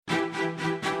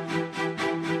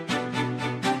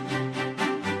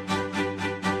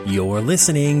You're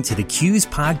listening to the Q's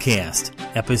Podcast,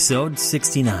 episode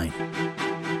 69.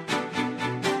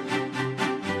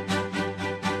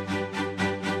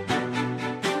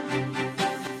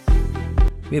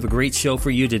 We have a great show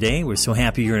for you today. We're so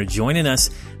happy you're joining us.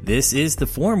 This is the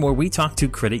forum where we talk to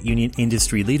credit union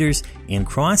industry leaders and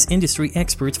cross-industry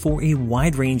experts for a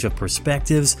wide range of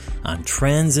perspectives on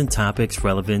trends and topics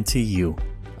relevant to you.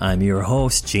 I'm your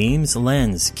host, James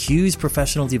Lenz, Q's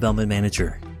Professional Development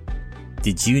Manager.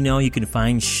 Did you know you can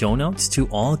find show notes to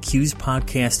all Q's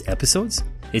podcast episodes?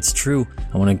 It's true.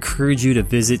 I want to encourage you to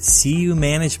visit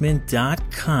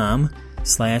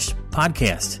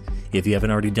cumanagement.com/podcast. If you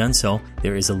haven't already done so,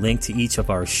 there is a link to each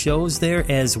of our shows there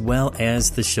as well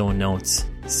as the show notes.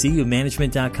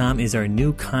 cumanagement.com is our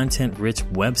new content-rich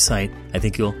website. I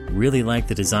think you'll really like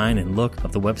the design and look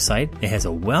of the website. It has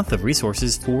a wealth of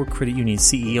resources for credit union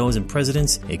CEOs and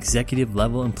presidents,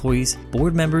 executive-level employees,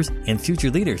 board members, and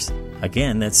future leaders.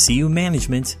 Again, that's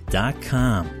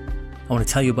cumanagement.com. I want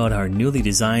to tell you about our newly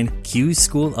designed Q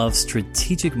School of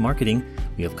Strategic Marketing.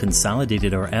 We have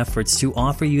consolidated our efforts to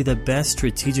offer you the best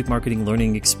strategic marketing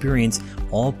learning experience,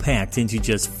 all packed into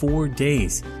just 4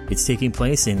 days. It's taking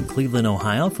place in Cleveland,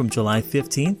 Ohio from July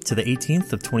 15th to the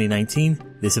 18th of 2019.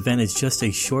 This event is just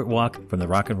a short walk from the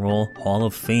Rock and Roll Hall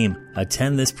of Fame.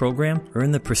 Attend this program,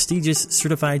 earn the prestigious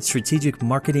Certified Strategic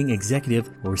Marketing Executive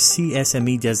or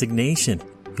CSME designation.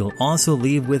 You'll also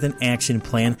leave with an action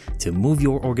plan to move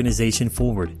your organization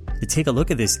forward. To take a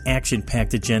look at this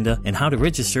action-packed agenda and how to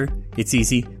register, it's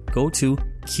easy. Go to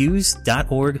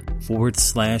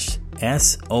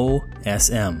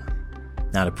qs.org/SOSM.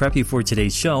 Now, to prep you for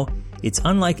today's show, it's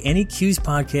unlike any Q's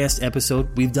podcast episode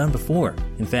we've done before.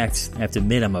 In fact, I have to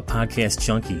admit I'm a podcast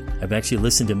junkie. I've actually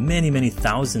listened to many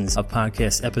thousands of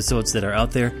podcast episodes that are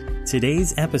out there.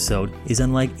 Today's episode is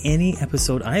unlike any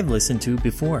episode I've listened to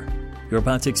before. You're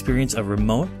about to experience a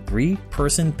remote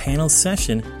 3-person panel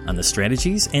session on the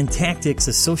strategies and tactics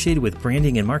associated with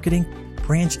branding and marketing,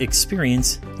 branch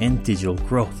experience, and digital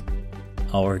growth.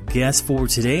 Our guests for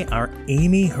today are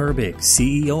Amy Herbig,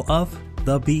 CEO of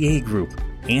the BA Group,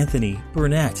 Anthony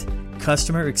Burnett,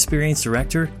 Customer Experience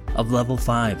Director of Level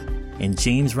 5, and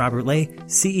James Robert Lay,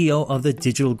 CEO of the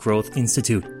Digital Growth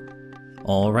Institute.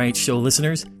 All right, show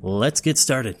listeners, let's get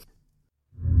started.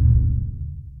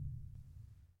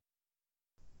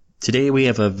 Today we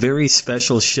have a very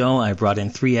special show. I brought in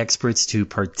 3 experts to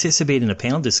participate in a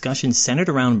panel discussion centered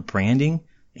around branding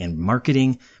and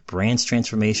marketing, branch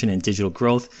transformation, and digital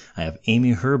growth. I have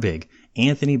Amy Herbig,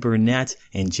 Anthony Burnett,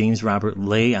 and James Robert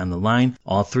Lay on the line.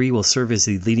 All 3 will serve as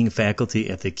the leading faculty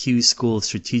at the Q School of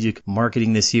Strategic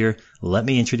Marketing this year. Let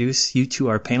me introduce you to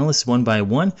our panelists one by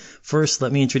one. First,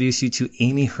 let me introduce you to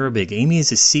Amy Herbig. Amy is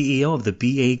the CEO of the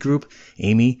BA Group.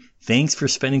 Amy, thanks for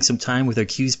spending some time with our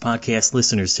Q's podcast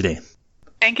listeners today.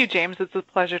 Thank you, James. It's a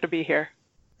pleasure to be here.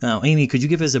 Now, Amy, could you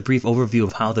give us a brief overview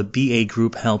of how the BA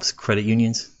Group helps credit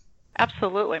unions?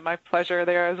 Absolutely. My pleasure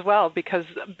there as well, because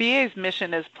BA's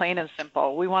mission is plain and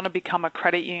simple. We want to become a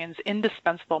credit union's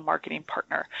indispensable marketing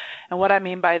partner. And what I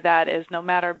mean by that is no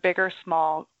matter big or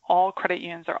small, all credit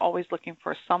unions are always looking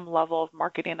for some level of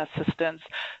marketing assistance,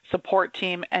 support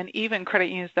team, and even credit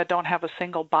unions that don't have a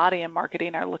single body in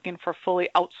marketing are looking for fully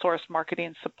outsourced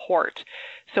marketing support.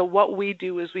 So what we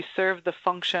do is we serve the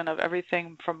function of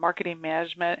everything from marketing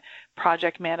management,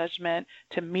 project management,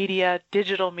 to media,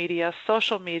 digital media,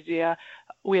 social media.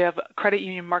 We have credit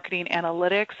union marketing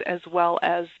analytics as well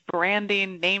as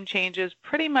branding, name changes,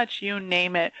 pretty much you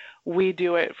name it, we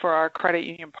do it for our credit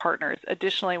union partners.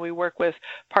 Additionally, we work with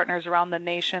partners around the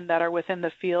nation that are within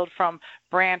the field, from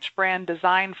branch brand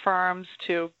design firms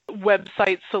to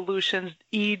website solutions,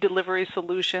 e-delivery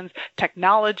solutions,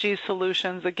 technology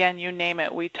solutions. Again, you name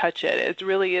it, we touch it. It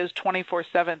really is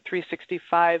 24/7,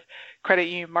 365 credit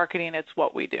union marketing. It's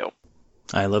what we do.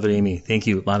 I love it, Amy. Thank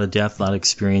you. A lot of depth, a lot of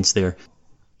experience there.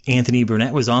 Anthony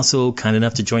Burnett was also kind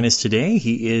enough to join us today.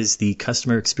 He is the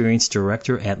Customer Experience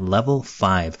Director at Level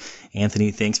 5.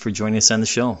 Anthony, thanks for joining us on the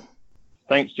show.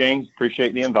 Thanks, James.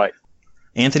 Appreciate the invite.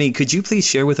 Anthony, could you please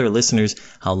share with our listeners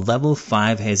how Level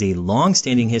 5 has a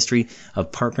long-standing history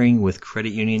of partnering with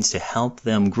credit unions to help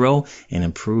them grow and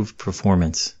improve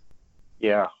performance?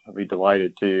 Yeah, I'd be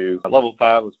delighted to. Level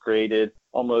 5 was created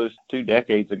almost 2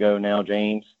 decades ago now,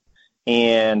 James,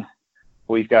 and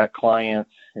we've got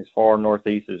clients as far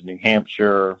northeast as New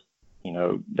Hampshire,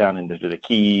 down into the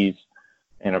Keys,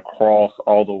 and across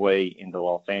all the way into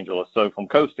Los Angeles. So from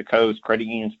coast to coast, credit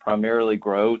unions primarily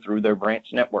grow through their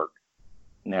branch network.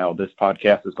 Now, this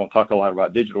podcast is going to talk a lot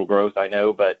about digital growth, I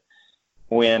know, but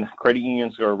when credit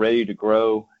unions are ready to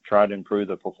grow, try to improve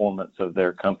the performance of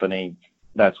their company,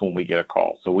 that's when we get a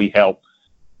call. So we help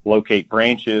locate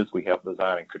branches. We help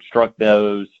design and construct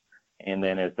those. And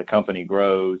then as the company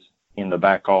grows in the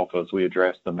back office, we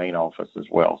address the main office as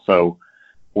well. So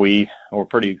we're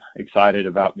pretty excited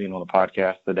about being on the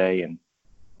podcast today, and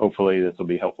hopefully this will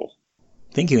be helpful.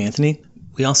 Thank you, Anthony.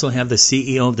 We also have the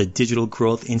CEO of the Digital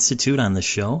Growth Institute on the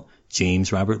show,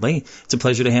 James Robert Lay. It's a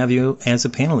pleasure to have you as a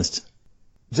panelist.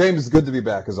 James, it's good to be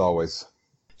back as always.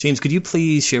 James, could you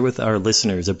please share with our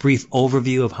listeners a brief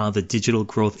overview of how the Digital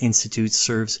Growth Institute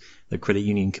serves the credit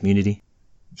union community?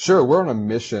 Sure. We're on a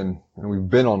mission, and we've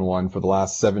been on one for the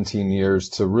last 17 years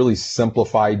to really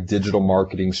simplify digital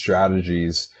marketing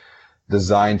strategies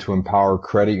designed to empower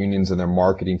credit unions and their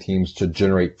marketing teams to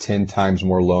generate 10 times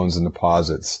more loans and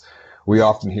deposits. We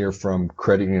often hear from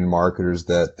credit union marketers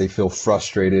that they feel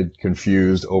frustrated,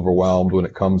 confused, overwhelmed when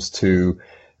it comes to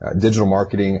digital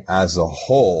marketing as a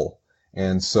whole.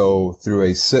 And so through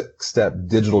a 6-step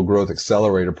digital growth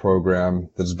accelerator program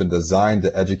that has been designed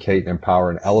to educate, empower,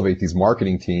 and elevate these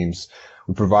marketing teams,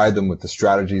 we provide them with the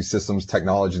strategies, systems,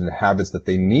 technologies, and habits that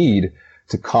they need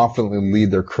to confidently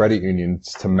lead their credit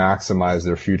unions to maximize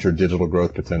their future digital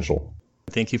growth potential.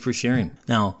 Thank you for sharing.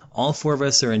 Now, all four of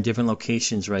us are in different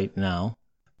locations right now,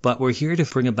 but we're here to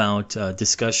bring about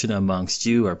discussion amongst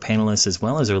you, our panelists, as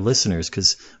well as our listeners,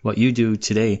 because what you do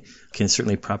today can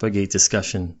certainly propagate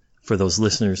discussion for those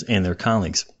listeners and their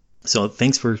colleagues. So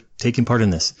thanks for taking part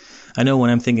in this. I know when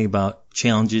I'm thinking about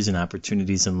challenges and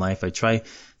opportunities in life, I try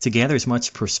to gather as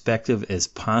much perspective as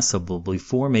possible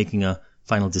before making a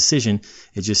final decision.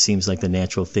 It just seems like the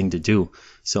natural thing to do.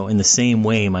 So in the same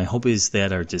way, my hope is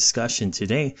that our discussion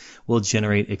today will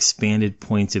generate expanded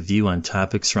points of view on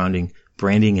topics surrounding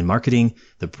branding and marketing,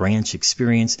 the branch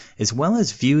experience, as well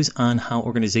as views on how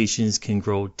organizations can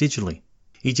grow digitally.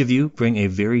 Each of you bring a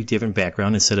very different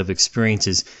background and set of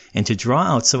experiences, and to draw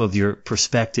out some of your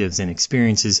perspectives and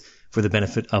experiences for the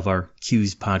benefit of our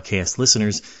Q's podcast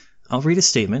listeners, I'll read a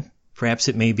statement. Perhaps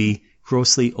it may be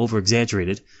grossly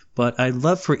over-exaggerated, but I'd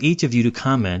love for each of you to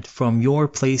comment from your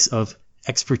place of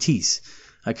expertise.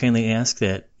 I kindly ask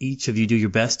that each of you do your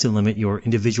best to limit your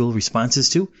individual responses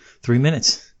to 3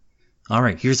 minutes. All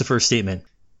right, here's the first statement.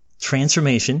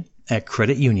 Transformation at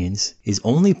credit unions is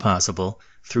only possible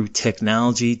through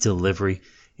technology delivery.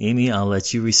 Amy, I'll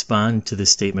let you respond to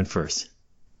this statement first.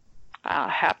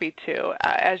 Happy to.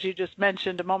 As you just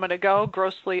mentioned a moment ago,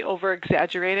 grossly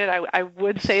over-exaggerated. I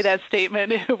would say that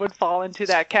statement it would fall into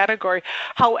that category.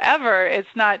 However,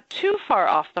 it's not too far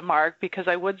off the mark, because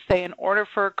I would say in order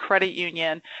for a credit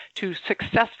union to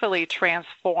successfully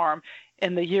transform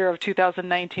in the year of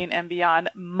 2019 and beyond,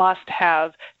 must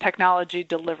have technology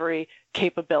delivery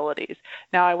capabilities.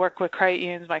 Now, I work with credit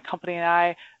unions, my company and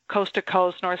I, coast to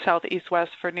coast, north, south, east,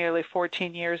 west for nearly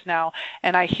 14 years now,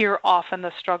 and I hear often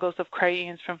the struggles of credit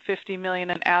unions from $50 million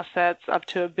in assets up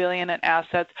to $1 billion in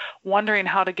assets, wondering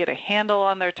how to get a handle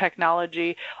on their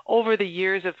technology. Over the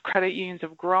years, as credit unions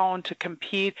have grown to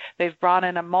compete, they've brought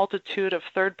in a multitude of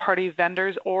third-party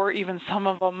vendors, or even some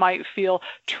of them might feel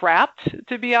trapped,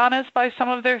 to be honest, by some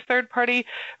of their third-party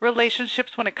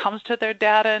relationships when it comes to their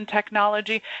data and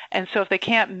technology. And so if they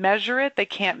can't measure it, they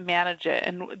can't manage it,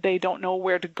 and they don't know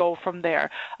where to go from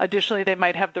there. Additionally, they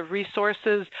might have the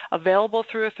resources available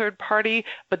through a third party,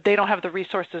 but they don't have the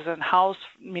resources in-house,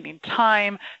 meaning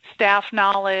time, staff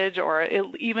knowledge, or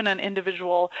even an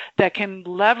individual that can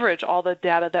leverage all the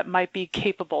data that might be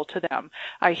capable to them.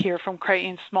 I hear from credit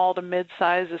unions small to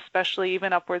mid-size, especially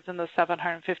even upwards in the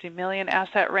 750 million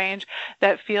asset range,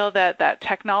 that feel that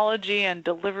technology and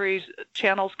delivery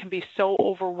channels can be so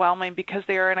overwhelming because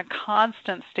they are in a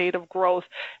constant state of growth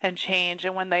and change.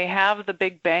 And when they have the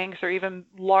big banks or even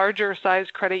larger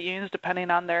sized credit unions,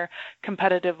 depending on their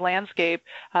competitive landscape,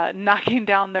 knocking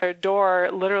down their door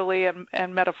literally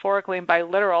and metaphorically, and by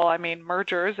literal I mean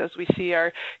mergers, as we see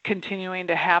are continuing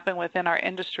to happen within our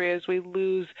industry as we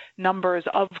lose numbers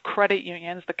of credit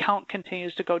unions. The count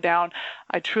continues to go down.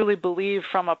 I truly believe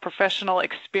from a professional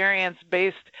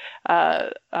experience-based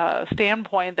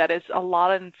standpoint that it's a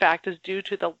lot, in fact, is due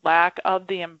to the lack of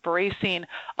the embracing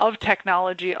of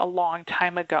technology a long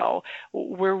time ago.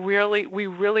 We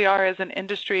really are, as an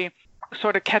industry,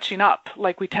 sort of catching up,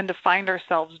 like we tend to find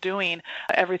ourselves doing.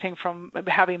 Everything from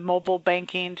having mobile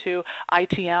banking to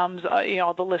ITMs,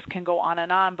 the list can go on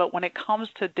and on. But when it comes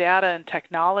to data and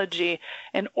technology,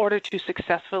 in order to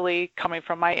successfully, coming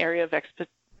from my area of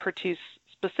expertise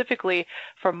specifically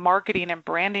for marketing and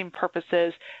branding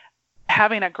purposes,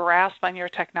 having a grasp on your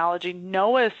technology,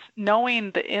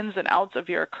 knowing the ins and outs of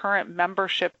your current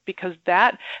membership, because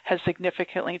that has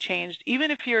significantly changed. Even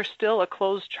if you're still a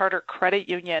closed charter credit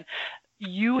union,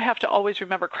 you have to always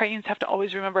remember, credit unions have to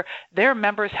always remember, their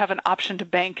members have an option to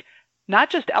bank not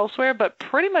just elsewhere, but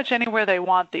pretty much anywhere they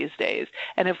want these days.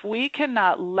 And if we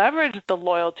cannot leverage the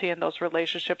loyalty in those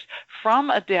relationships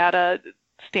from a data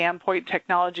standpoint,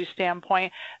 technology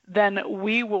standpoint, then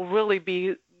we will really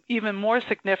be even more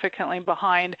significantly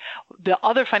behind the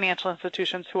other financial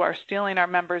institutions who are stealing our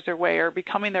members away or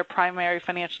becoming their primary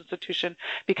financial institution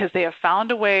because they have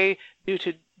found a way due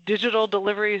to digital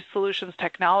delivery solutions,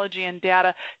 technology, and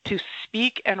data to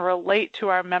speak and relate to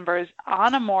our members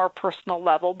on a more personal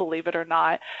level, believe it or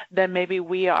not, than maybe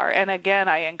we are. And again,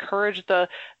 I encourage the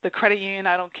credit union,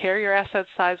 I don't care your asset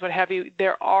size, what have you,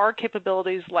 there are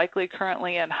capabilities likely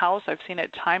currently in-house. I've seen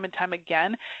it time and time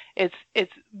again.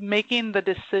 It's making the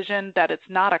decision that it's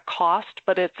not a cost,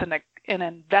 but it's an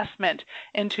investment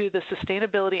into the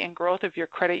sustainability and growth of your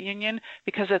credit union,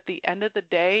 because at the end of the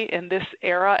day, in this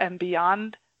era and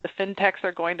beyond, the fintechs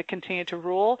are going to continue to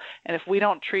rule. And if we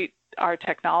don't treat our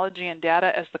technology and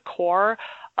data as the core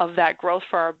of that growth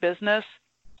for our business,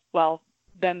 well,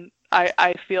 then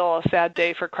I feel a sad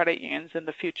day for credit unions in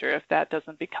the future if that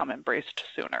doesn't become embraced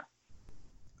sooner.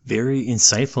 Very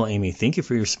insightful, Amy. Thank you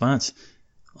for your response.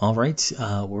 All right,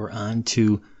 we're on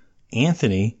to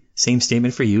Anthony. Same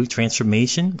statement for you.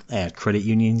 Transformation at credit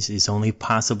unions is only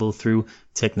possible through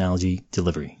technology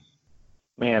delivery.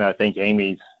 Man, I think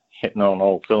Amy's hitting on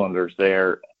all cylinders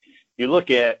there. You look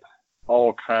at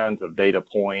all kinds of data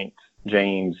points,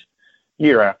 James,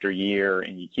 year after year,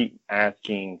 and you keep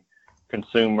asking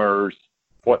consumers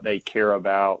what they care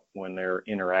about when they're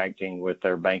interacting with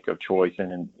their bank of choice,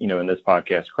 and in this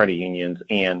podcast, credit unions.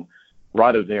 And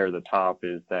right up there at the top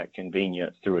is that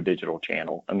convenience through a digital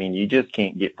channel. I mean, you just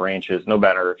can't get branches, no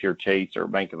matter if you're Chase or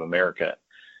Bank of America,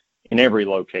 in every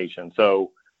location.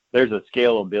 So there's a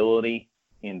scalability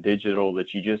in digital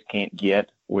that you just can't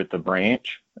get with the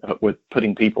branch, with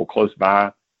putting people close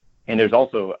by. And there's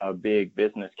also a big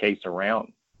business case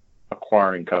around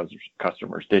acquiring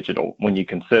customers digital. When you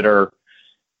consider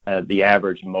the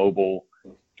average mobile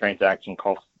transaction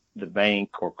costs the bank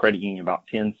or credit union about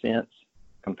 10 cents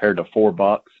compared to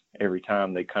 $4 every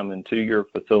time they come into your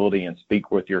facility and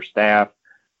speak with your staff.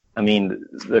 I mean,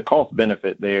 the cost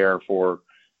benefit there for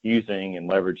using and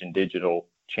leveraging digital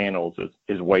channels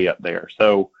is way up there.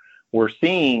 So we're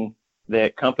seeing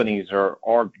that companies are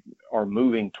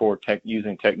moving toward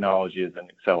using technology as an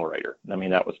accelerator. I mean,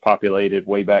 that was populated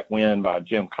way back when by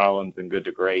Jim Collins and Good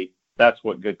to Great. That's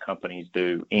what good companies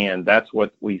do. And that's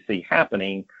what we see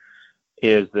happening,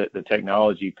 is that the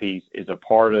technology piece is a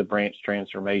part of branch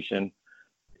transformation.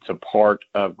 It's a part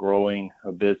of growing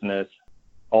a business.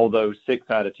 Although 6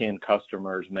 out of 10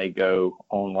 customers may go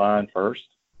online first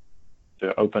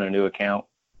to open a new account,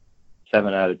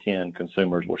 7 out of 10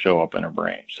 consumers will show up in a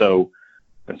branch. So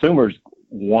consumers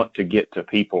want to get to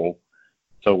people,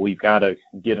 so we've got to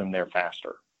get them there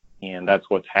faster. And that's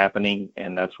what's happening,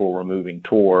 and that's where we're moving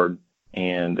toward.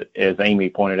 And as Amy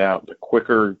pointed out, the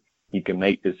quicker you can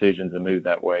make decisions and move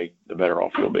that way, the better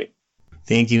off you'll be.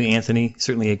 Thank you, Anthony.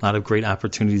 Certainly a lot of great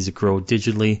opportunities to grow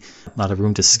digitally, a lot of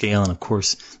room to scale, and of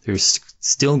course, there's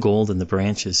still gold in the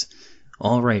branches.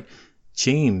 All right,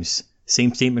 James,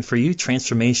 same statement for you.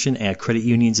 Transformation at credit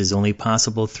unions is only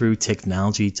possible through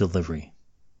technology delivery.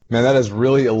 Man, that is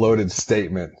really a loaded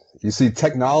statement. You see,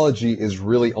 technology is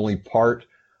really only part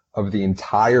of the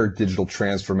entire digital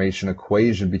transformation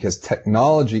equation, because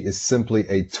technology is simply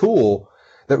a tool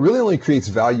that really only creates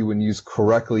value when used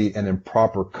correctly and in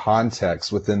proper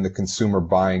context within the consumer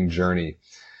buying journey.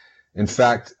 In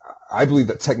fact, I believe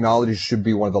that technology should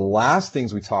be one of the last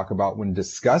things we talk about when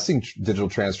discussing digital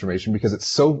transformation, because it's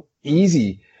so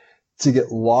easy to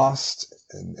get lost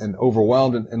and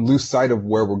overwhelmed and lose sight of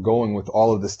where we're going with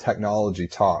all of this technology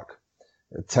talk.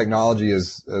 Technology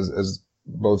is, as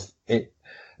both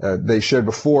they shared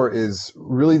before, is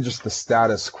really just the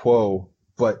status quo,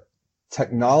 but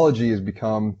technology has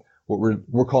become what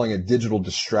we're calling a digital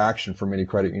distraction for many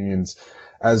credit unions,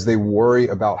 as they worry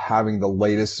about having the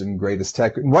latest and greatest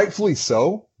tech, and rightfully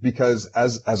so, because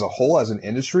as a whole, as an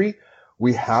industry,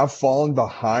 we have fallen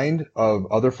behind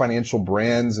of other financial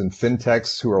brands and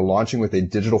fintechs who are launching with a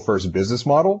digital first business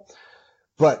model.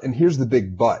 But, and here's the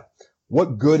big but,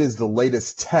 what good is the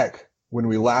latest tech when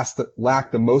we lack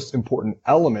the most important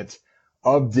element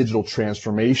of digital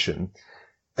transformation?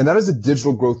 And that is a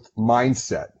digital growth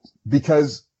mindset,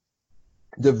 because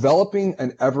developing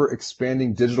an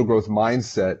ever-expanding digital growth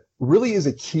mindset really is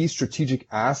a key strategic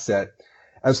asset,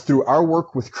 as through our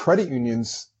work with credit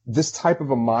unions, this type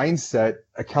of a mindset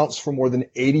accounts for more than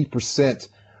 80%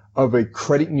 of a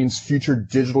credit union's future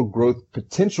digital growth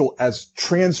potential, as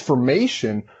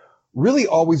transformation really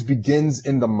always begins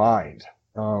in the mind.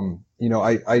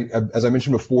 As I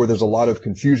mentioned before, there's a lot of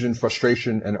confusion,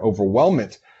 frustration, and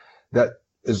overwhelmment that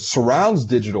surrounds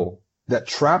digital, that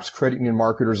traps credit union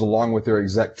marketers along with their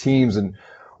exec teams. And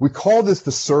we call this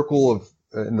the cycle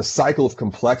of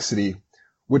complexity,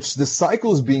 which the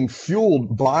cycle is being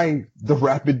fueled by the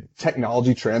rapid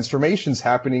technology transformations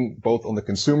happening both on the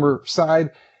consumer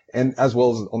side and as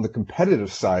well as on the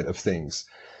competitive side of things.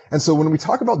 And so when we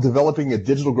talk about developing a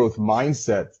digital growth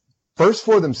mindset, first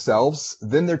for themselves,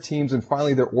 then their teams, and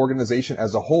finally their organization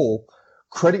as a whole,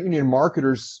 credit union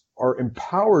marketers are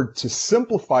empowered to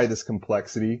simplify this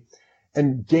complexity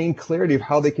and gain clarity of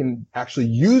how they can actually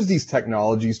use these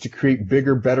technologies to create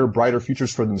bigger, better, brighter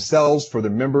futures for themselves, for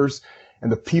their members,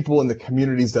 and the people in the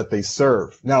communities that they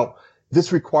serve. Now,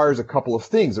 this requires a couple of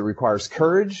things. It requires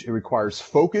courage, it requires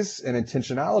focus and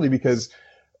intentionality, because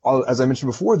as I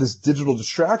mentioned before, this digital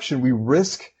distraction, we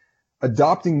risk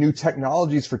adopting new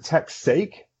technologies for tech's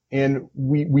sake, and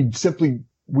we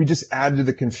just add to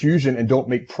the confusion and don't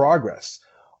make progress.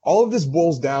 All of this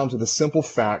boils down to the simple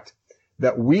fact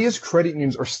that we as credit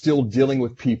unions are still dealing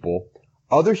with people,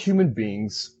 other human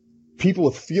beings, people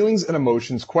with feelings and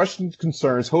emotions, questions,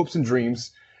 concerns, hopes, and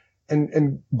dreams.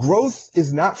 And growth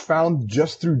is not found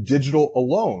just through digital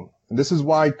alone. And this is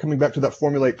why, coming back to that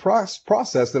formulate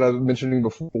process that I was mentioning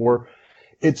before,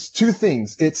 it's two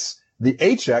things. It's the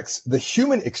HX, the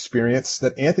human experience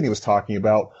that Anthony was talking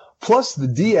about, plus the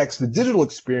DX, the digital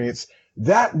experience,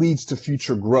 that leads to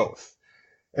future growth.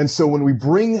 And so when we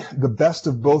bring the best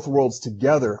of both worlds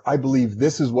together, I believe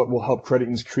this is what will help credit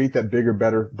unions create that bigger,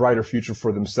 better, brighter future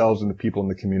for themselves and the people in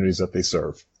the communities that they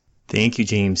serve. Thank you,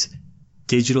 James.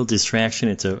 Digital distraction,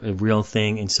 it's a real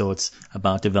thing, and so it's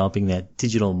about developing that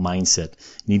digital mindset.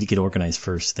 You need to get organized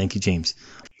first. Thank you, James.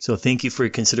 So thank you for your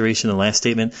consideration of the last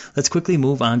statement. Let's quickly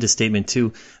move on to statement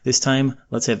 2. This time,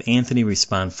 let's have Anthony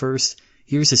respond first.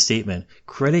 Here's a statement.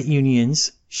 Credit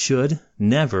unions should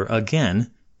never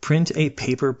again print a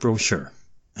paper brochure.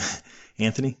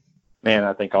 Anthony? Man,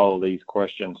 I think all of these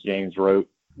questions James wrote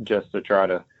just to try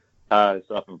to tie us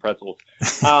up in pretzels.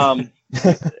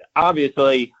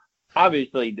 Obviously,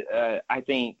 I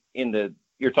think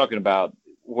you're talking about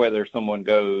whether someone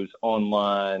goes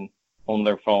online, on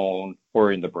their phone,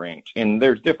 or in the branch. And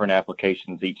there's different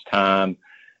applications each time.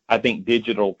 I think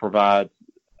digital provides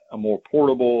a more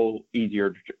portable,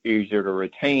 easier to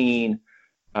retain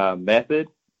method.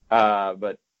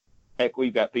 But heck,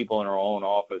 we've got people in our own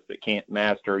office that can't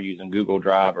master using Google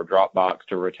Drive or Dropbox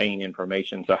to retain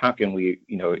information. So how can we,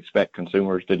 expect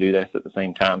consumers to do this at the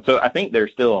same time? So I think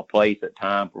there's still a place at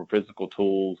time for physical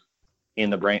tools in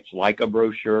the branch, like a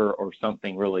brochure or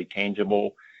something really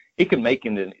tangible. It can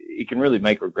really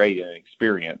make or break an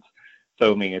experience.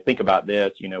 So, think about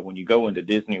this, when you go into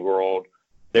Disney World,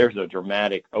 there's a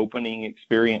dramatic opening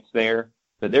experience there,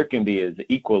 but there can be an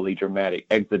equally dramatic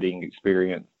exiting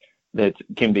experience that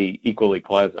can be equally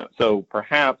pleasant. So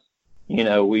perhaps,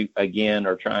 we again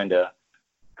are trying to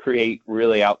create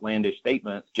really outlandish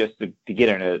statements just to get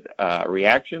a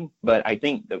reaction. But I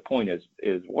think the point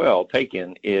is well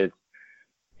taken.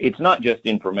 It's not just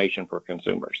information for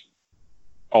consumers.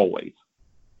 Always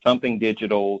something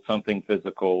digital, something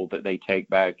physical that they take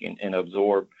back and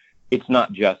absorb. It's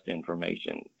not just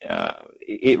information.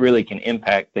 It really can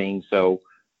impact things. So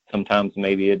sometimes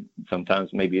maybe it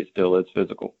still is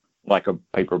physical, like a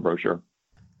paper brochure.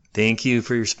 Thank you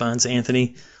for your response,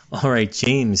 Anthony. All right,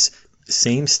 James,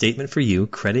 same statement for you.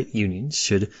 Credit unions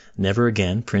should never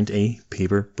again print a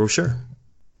paper brochure.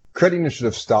 Credit unions should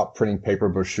have stopped printing paper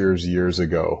brochures years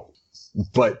ago.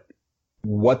 But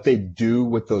what they do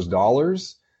with those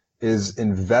dollars is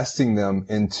investing them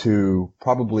into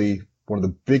probably one of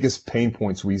the biggest pain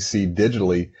points we see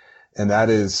digitally, and that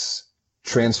is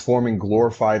transforming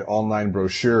glorified online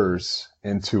brochures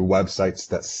into websites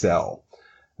that sell.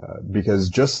 Because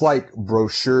just like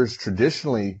brochures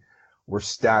traditionally were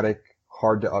static,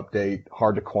 hard to update,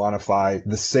 hard to quantify,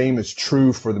 the same is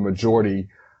true for the majority,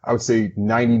 I would say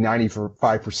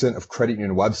 95% of credit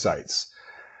union websites.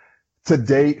 To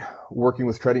date, working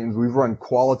with credit unions, we've run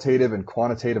qualitative and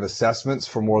quantitative assessments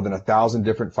for more than 1,000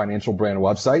 different financial brand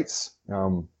websites,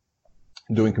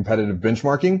 doing competitive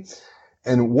benchmarking.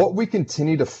 And what we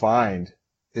continue to find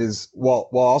is, while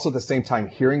also at the same time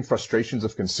hearing frustrations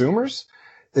of consumers,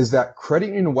 is that credit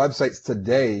union websites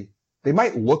today, they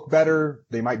might look better,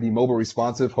 they might be mobile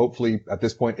responsive, hopefully at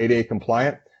this point ADA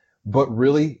compliant, but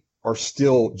really are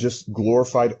still just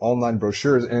glorified online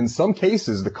brochures. And in some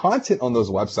cases, the content on those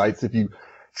websites, if you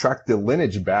track the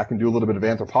lineage back and do a little bit of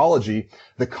anthropology,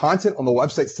 the content on the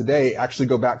websites today actually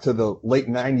go back to the late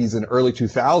 90s and early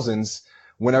 2000s,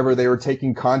 whenever they were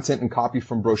taking content and copy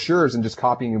from brochures and just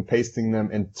copying and pasting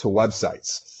them into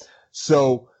websites.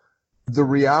 So the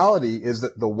reality is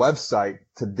that the website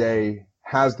today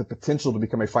has the potential to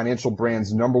become a financial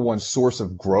brand's number one source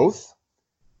of growth,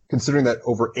 considering that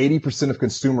over 80% of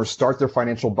consumers start their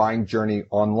financial buying journey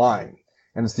online.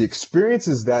 And it's the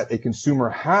experiences that a consumer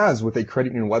has with a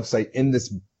credit union website in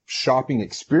this shopping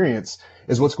experience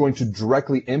is what's going to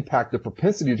directly impact the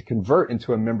propensity to convert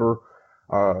into a member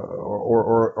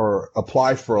or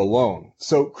apply for a loan.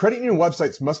 So credit union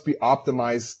websites must be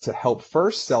optimized to help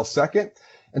first, sell second.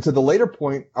 And to the later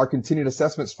point, our continued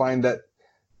assessments find that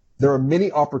there are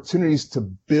many opportunities to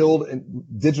build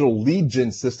digital lead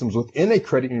gen systems within a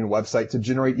credit union website to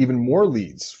generate even more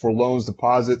leads for loans,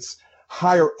 deposits,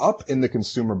 higher up in the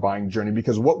consumer buying journey.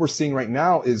 Because what we're seeing right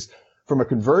now is, from a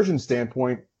conversion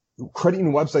standpoint, credit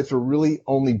union websites are really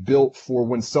only built for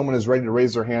when someone is ready to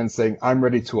raise their hand saying, I'm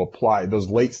ready to apply, those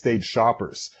late stage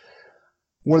shoppers.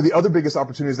 One of the other biggest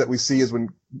opportunities that we see is when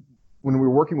we're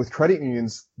working with credit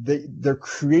unions, they're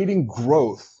creating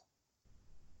growth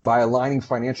by aligning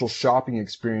financial shopping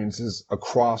experiences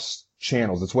across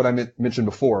channels. That's what I mentioned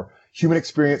before. Human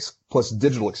experience plus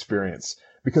digital experience.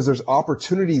 Because there's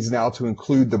opportunities now to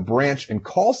include the branch and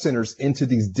call centers into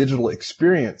these digital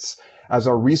experience. As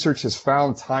our research has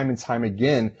found time and time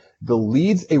again, the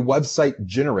leads a website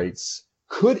generates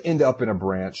could end up in a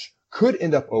branch, could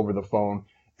end up over the phone,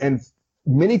 and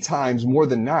many times, more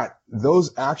than not,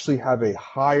 those actually have a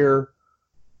higher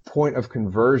point of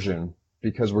conversion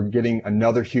because we're getting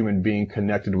another human being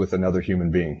connected with another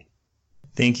human being.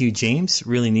 Thank you, James.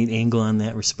 Really neat angle on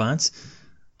that response.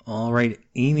 All right,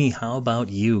 Amy, how about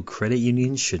you? Credit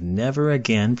unions should never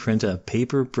again print a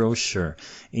paper brochure.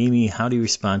 Amy, how do you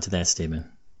respond to that statement?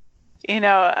 You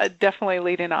know, definitely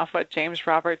leading off what James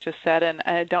Robert just said, and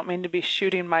I don't mean to be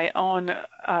shooting my own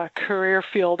career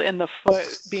field in the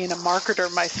foot being a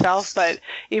marketer myself, but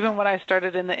even when I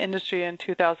started in the industry in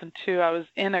 2002, I was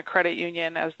in a credit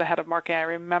union as the head of marketing. I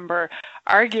remember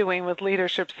arguing with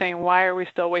leadership saying, why are we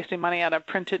still wasting money on a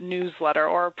printed newsletter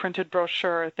or a printed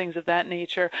brochure or things of that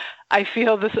nature? I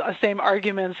feel the same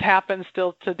arguments happen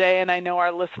still today, and I know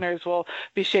our listeners will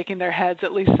be shaking their heads,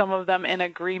 at least some of them in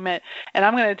agreement. And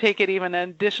I'm going to take it even an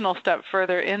additional step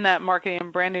further in that marketing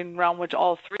and branding realm, which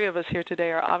all three of us here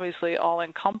today are obviously all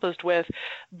encompassed with.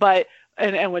 But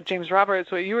and what James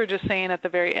Roberts, what you were just saying at the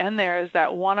very end there, is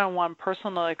that one-on-one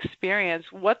personal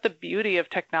experience. What the beauty of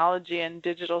technology and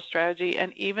digital strategy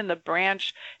and even the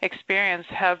branch experience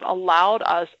have allowed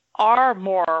us are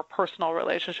more personal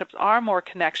relationships, are more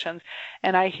connections.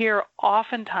 And I hear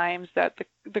oftentimes that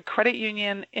the credit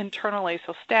union internally,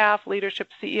 so staff, leadership,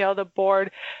 CEO, the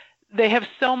board, they have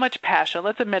so much passion.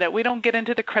 Let's admit it. We don't get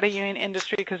into the credit union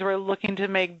industry because we're looking to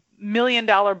make $1 million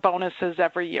bonuses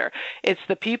every year. It's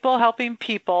the people helping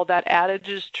people. That adage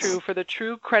is true. For the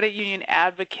true credit union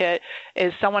advocate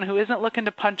is someone who isn't looking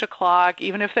to punch a clock,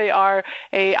 even if they are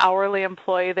a hourly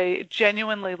employee. They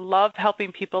genuinely love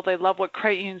helping people. They love what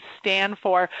credit unions stand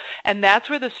for. And that's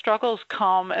where the struggles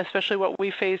come, especially what we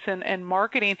face in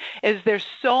marketing, is there's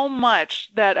so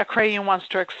much that a credit union wants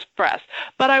to express.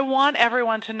 But I want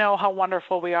everyone to know how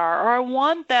wonderful we are, or I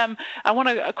want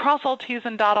to cross all T's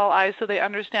and dot all I's so they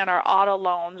understand our auto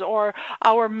loans or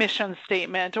our mission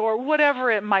statement or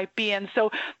whatever it might be. And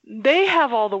so they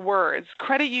have all the words.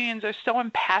 Credit unions are so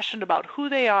impassioned about who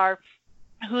they are,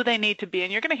 who they need to be.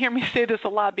 And you're going to hear me say this a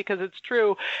lot because it's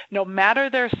true. No matter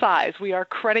their size, we are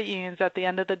credit unions at the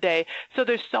end of the day. So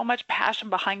there's so much passion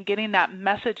behind getting that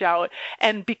message out.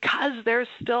 And because there's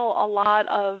still a lot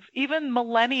of even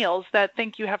millennials that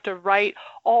think you have to write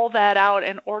all that out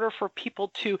in order for people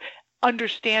to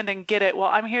understand and get it. Well,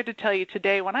 I'm here to tell you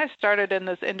today, when I started in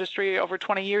this industry over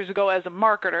 20 years ago as a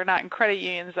marketer, not in credit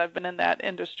unions, I've been in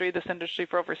this industry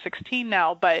for over 16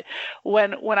 now, but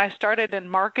when I started in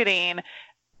marketing,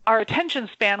 our attention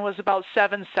span was about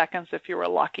 7 seconds if you were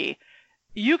lucky.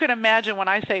 You can imagine when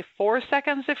I say 4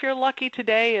 seconds if you're lucky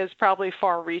today is probably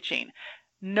far reaching.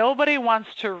 Nobody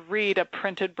wants to read a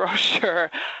printed brochure.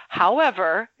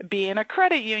 However, being a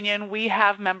credit union, we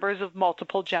have members of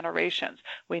multiple generations.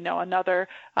 We know another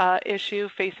issue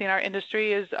facing our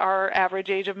industry is our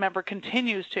average age of member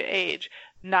continues to age.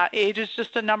 Not age is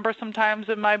just a number sometimes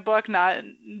in my book.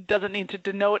 Doesn't need to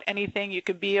denote anything. You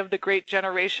could be of the great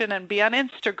generation and be on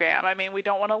Instagram. I mean, we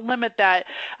don't want to limit that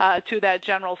to that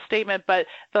general statement, but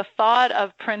the thought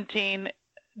of printing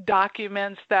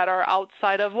documents that are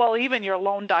outside of, well, even your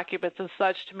loan documents and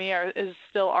such, to me is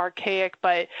still archaic,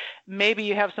 but maybe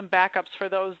you have some backups for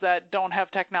those that don't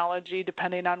have technology,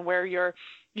 depending on where your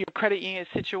credit union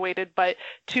is situated. But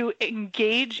to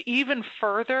engage even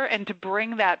further and to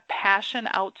bring that passion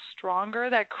out stronger,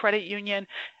 that credit union,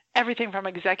 everything from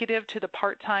executive to the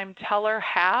part-time teller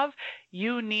have,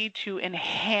 you need to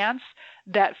enhance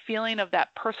that feeling of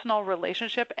that personal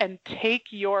relationship and take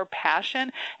your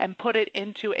passion and put it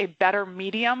into a better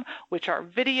medium, which are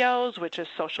videos, which is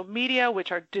social media,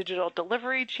 which are digital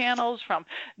delivery channels, from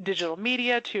digital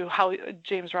media to how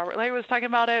James Robert Larry was talking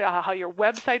about it, how your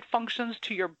website functions,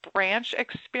 to your branch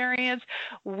experience.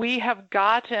 We have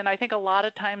got, and I think a lot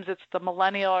of times it's the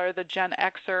millennial or the Gen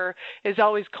Xer is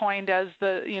always coined as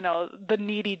the, the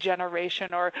needy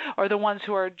generation, or the ones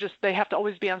who are just, they have to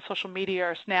always be on social media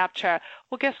or Snapchat.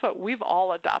 Well, guess what? We've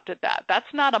all adopted that.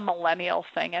 That's not a millennial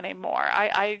thing anymore.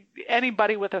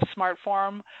 Anybody with a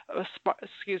smartphone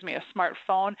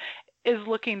is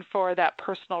looking for that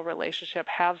personal relationship,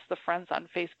 has the friends on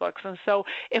Facebook. And so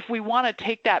if we want to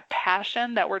take that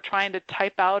passion that we're trying to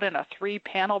type out in a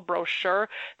 3-panel brochure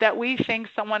that we think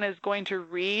someone is going to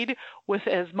read with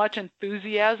as much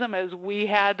enthusiasm as we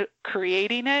had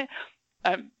creating it,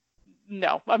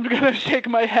 no, I'm going to shake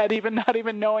my head, not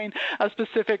even knowing a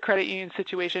specific credit union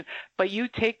situation. But you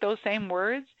take those same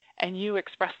words and you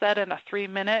express that in a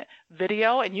 3-minute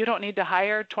video, and you don't need to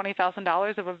hire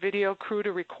 $20,000 of a video crew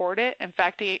to record it. In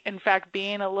fact,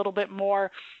 being a little bit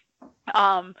more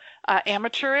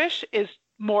amateurish is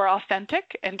more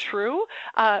authentic and true.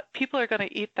 People are going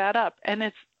to eat that up, and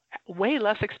it's way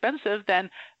less expensive than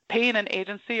paying an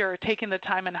agency or taking the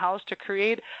time in-house to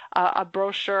create a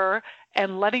brochure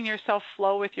and letting yourself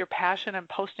flow with your passion and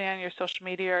posting on your social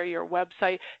media or your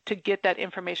website to get that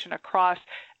information across.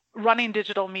 Running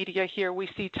digital media here, we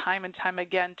see time and time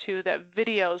again, too, that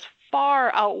videos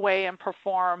far outweigh and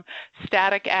perform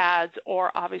static ads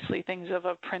or obviously things of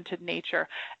a printed nature.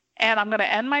 And I'm going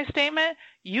to end my statement.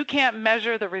 You can't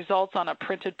measure the results on a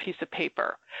printed piece of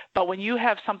paper. But when you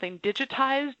have something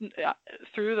digitized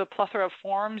through the plethora of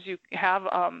forms you have,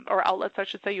 or outlets, I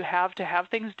should say, you have to have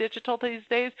things digital these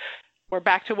days, we're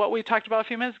back to what we talked about a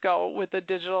few minutes ago with the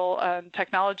digital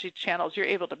technology channels. You're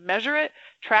able to measure it,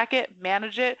 track it,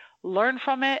 manage it, learn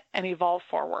from it, and evolve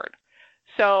forward.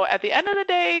 So at the end of the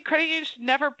day, credit unions should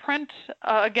never print,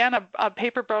 again, a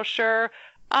paper brochure.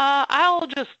 I'll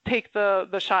just take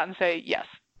the shot and say, yes,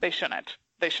 they shouldn't.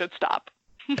 They should stop.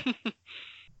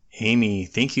 Amy,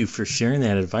 thank you for sharing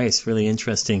that advice. Really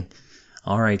interesting.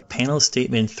 All right, panel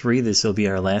statement 3. This will be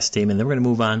our last statement. Then we're going to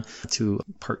move on to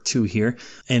part 2 here.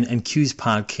 And Q's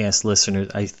podcast listeners,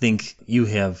 I think you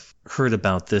have heard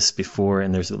about this before,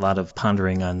 and there's a lot of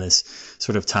pondering on this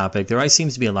sort of topic. There always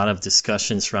seems to be a lot of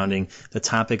discussion surrounding the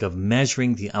topic of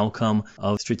measuring the outcome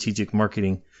of strategic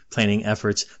marketing planning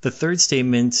efforts. The third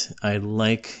statement I'd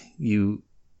like you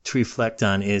to reflect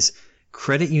on is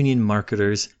credit union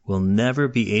marketers will never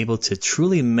be able to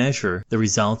truly measure the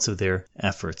results of their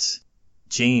efforts.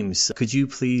 James, could you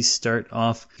please start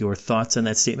off your thoughts on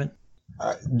that statement?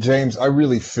 James, I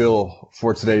really feel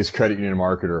for today's credit union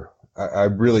marketer. I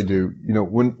really do.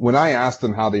 When I ask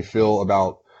them how they feel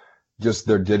about just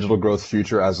their digital growth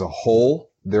future as a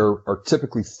whole, there are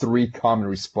typically 3 common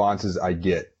responses I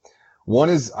get. One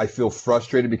is I feel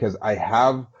frustrated because I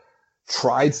have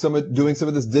tried doing some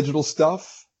of this digital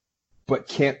stuff, but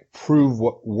can't prove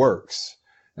what works.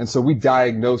 And so we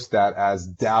diagnose that as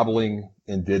dabbling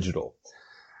in digital.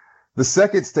 The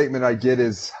second statement I get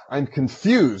is I'm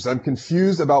confused. I'm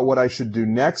confused about what I should do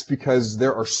next because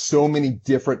there are so many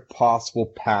different possible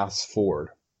paths forward.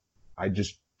 I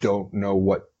just don't know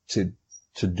what to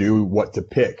do, what to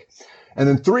pick. And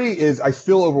then 3 is I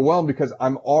feel overwhelmed because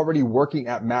I'm already working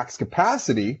at max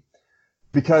capacity,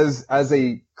 because as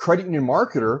a credit union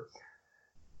marketer,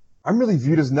 I'm really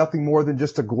viewed as nothing more than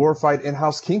just a glorified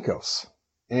in-house Kinko's.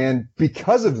 And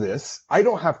because of this, I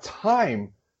don't have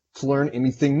time to learn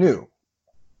anything new.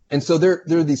 And so there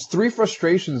are these 3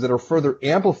 frustrations that are further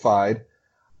amplified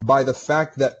by the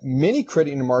fact that many credit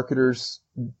union marketers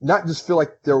not just feel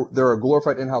like they're a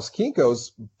glorified in-house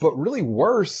Kinko's, but really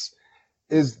worse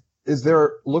is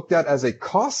they're looked at as a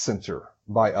cost center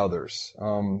by others.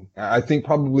 I think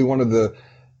probably one of the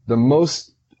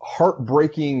most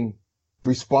heartbreaking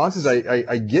responses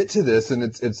I get to this, and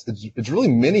it's really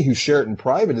many who share it in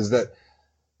private, is that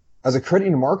as a credit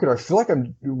union marketer, I feel like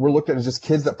we're looked at as just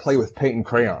kids that play with paint and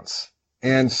crayons.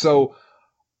 And so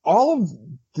all of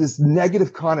this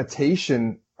negative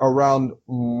connotation around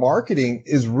marketing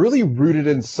is really rooted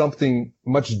in something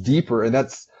much deeper, and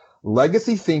that's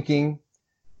legacy thinking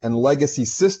and legacy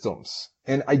systems.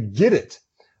 And I get it.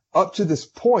 Up to this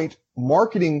point,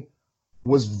 marketing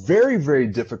was very, very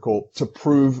difficult to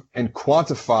prove and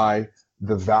quantify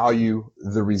the value,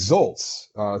 the results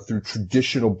through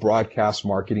traditional broadcast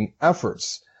marketing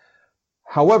efforts.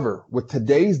 However, with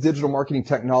today's digital marketing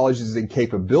technologies and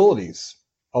capabilities,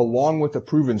 along with a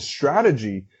proven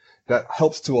strategy that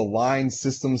helps to align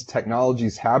systems,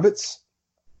 technologies, habits,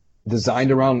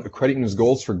 designed around a credit union's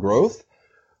goals for growth,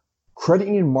 credit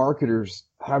union marketers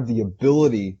have the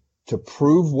ability to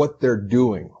prove what they're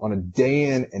doing on a day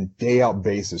in and day out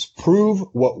basis, prove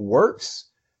what works,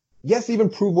 yes, even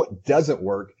prove what doesn't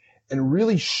work, and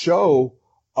really show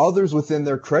others within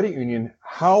their credit union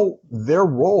how their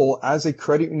role as a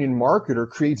credit union marketer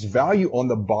creates value on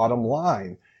the bottom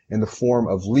line in the form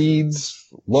of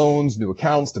leads, loans, new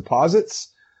accounts, deposits.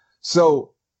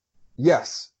 So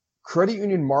yes, credit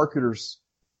union marketers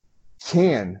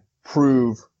can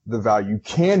prove the value,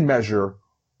 can measure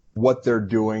what they're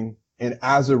doing. And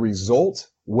as a result,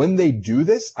 when they do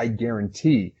this, I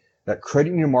guarantee that credit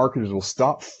union marketers will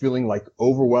stop feeling like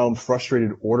overwhelmed,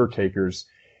 frustrated order takers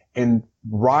and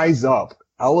rise up,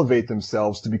 elevate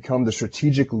themselves to become the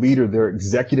strategic leader their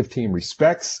executive team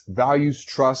respects, values,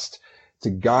 trust to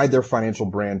guide their financial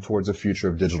brand towards a future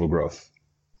of digital growth.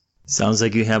 Sounds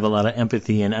like you have a lot of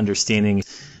empathy and understanding.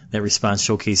 That response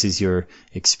showcases your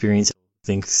experience.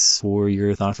 Thanks for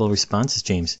your thoughtful responses,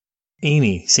 James.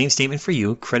 Amy, same statement for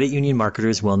you. Credit union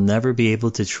marketers will never be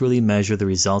able to truly measure the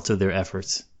results of their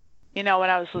efforts. You know, when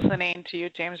I was listening to you,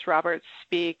 James Roberts,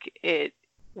 speak,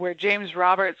 where James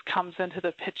Roberts comes into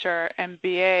the picture and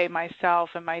BA,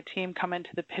 myself, and my team come into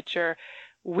the picture,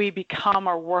 we become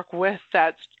or work with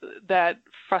that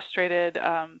frustrated,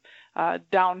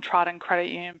 downtrodden credit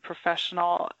union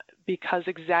professional, because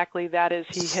exactly that is,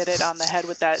 he hit it on the head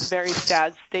with that very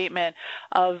sad statement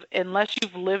of, unless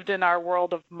you've lived in our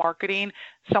world of marketing,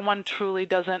 someone truly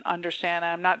doesn't understand.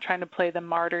 And I'm not trying to play the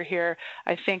martyr here.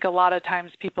 I think a lot of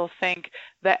times people think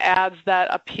the ads that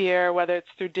appear, whether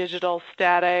it's through digital,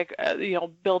 static,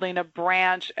 building a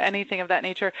branch, anything of that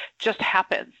nature, just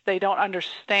happens. They don't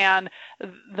understand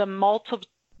the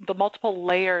multiple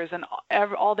layers and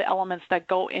all the elements that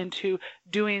go into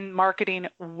doing marketing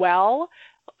well.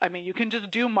 I mean, you can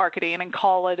just do marketing and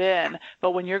call it in,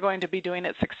 but when you're going to be doing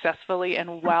it successfully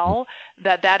and well,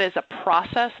 that is a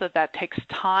process, that takes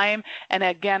time. And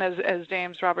again, as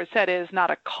James Roberts said, it is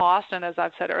not a cost. And as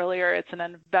I've said earlier, it's an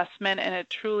investment, and it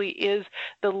truly is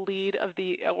the lead of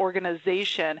the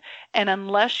organization. And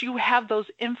unless you have those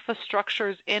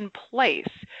infrastructures in place,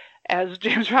 as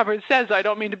James Roberts says, I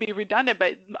don't mean to be redundant,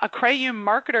 but a credit union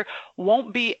marketer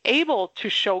won't be able to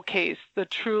showcase the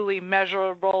truly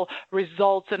measurable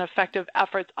results and effective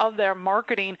efforts of their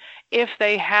marketing if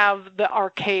they have the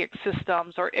archaic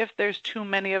systems, or if there's too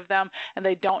many of them and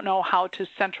they don't know how to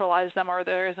centralize them, or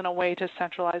there isn't a way to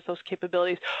centralize those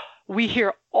capabilities. We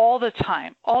hear all the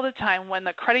time when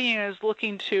the credit union is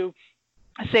looking to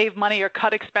save money or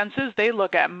cut expenses, they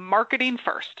look at marketing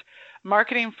first.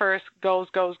 Marketing first goes,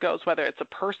 whether it's a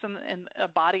person in a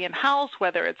body in house,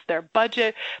 whether it's their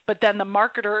budget, but then the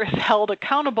marketer is held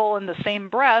accountable in the same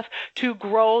breath to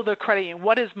grow the credit union.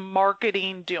 What is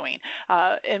marketing doing?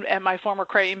 At my former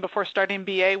credit union, before starting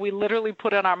BA, we literally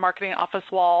put on our marketing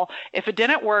office wall, if it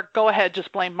didn't work, go ahead,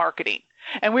 just blame marketing.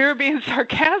 And we were being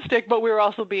sarcastic, but we were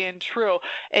also being true.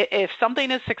 If something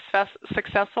is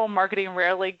successful, marketing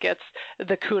rarely gets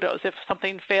the kudos. If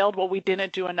something failed, well, we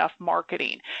didn't do enough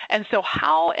marketing. And so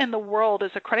how in the world is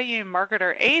a credit union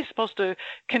marketer, supposed to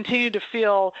continue to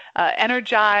feel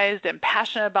energized and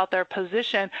passionate about their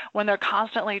position when they're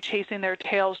constantly chasing their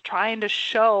tails, trying to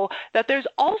show that there's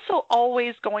also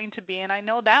always going to be, and I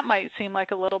know that might seem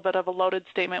like a little bit of a loaded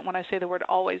statement when I say the word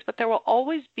always, but there will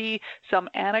always be some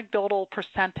anecdotal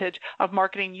percentage of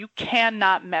marketing you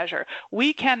cannot measure.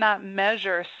 We cannot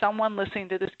measure someone listening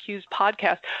to this Q's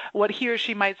podcast, what he or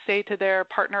she might say to their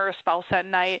partner or spouse at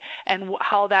night, and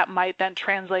how that might then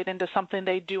translate into something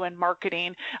they do in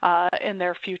marketing in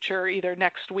their future, either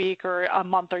next week or a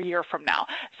month or year from now.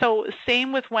 So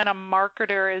same with when a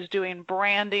marketer is doing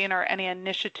branding or any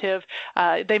initiative,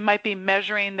 they might be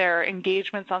measuring their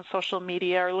engagements on social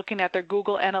media or looking at their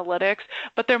Google Analytics,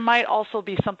 but there might also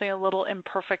be something a little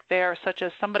imperfect there, such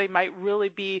as somebody might really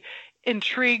be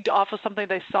intrigued off of something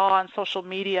they saw on social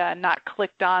media and not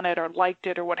clicked on it or liked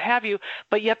it or what have you,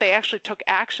 but yet they actually took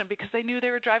action because they knew they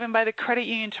were driving by the credit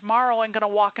union tomorrow and going to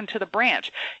walk into the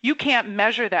branch. You can't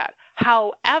measure that.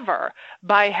 However,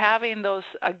 by having those,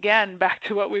 again, back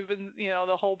to what we've been,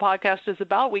 the whole podcast is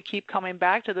about, we keep coming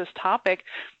back to this topic.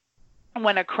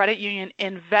 When a credit union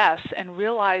invests and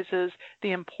realizes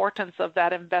the importance of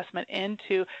that investment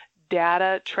into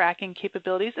data tracking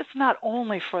capabilities, it's not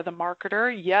only for the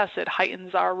marketer. Yes, it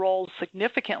heightens our role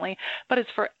significantly, but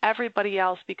it's for everybody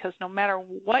else, because no matter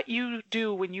what you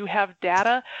do when you have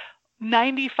data,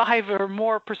 95 or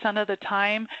more % of the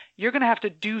time, you're going to have to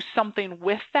do something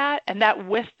with that. And that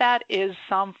with that is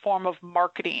some form of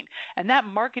marketing. And that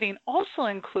marketing also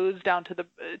includes down to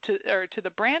the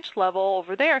branch level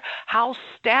over there, how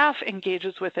staff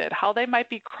engages with it, how they might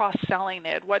be cross-selling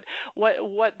it,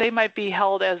 what they might be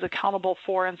held as accountable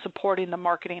for in supporting the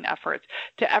marketing efforts,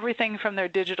 to everything from their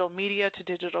digital media to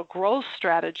digital growth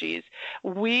strategies.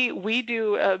 We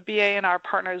do, BA and our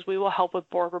partners, we will help with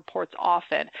board reports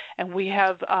often. And we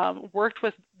have worked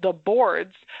with the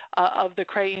boards of the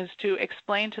credit unions to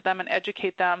explain to them and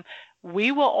educate them.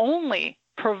 We will only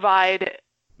provide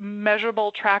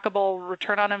measurable, trackable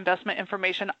return on investment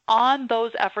information on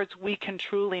those efforts we can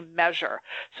truly measure.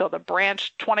 So the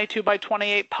branch 22 by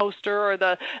 28 poster or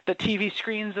the TV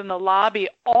screens in the lobby,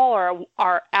 all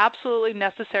are absolutely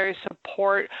necessary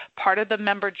support, part of the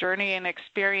member journey and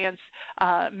experience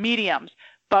mediums.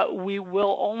 But we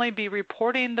will only be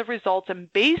reporting the results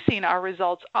and basing our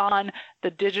results on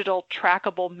the digital,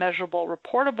 trackable, measurable,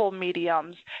 reportable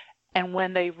mediums. And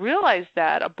when they realize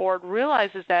that, a board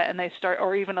realizes that, and they start,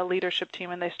 or even a leadership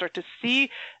team, and they start to see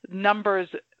numbers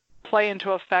play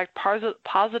into effect,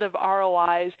 positive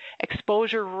ROIs,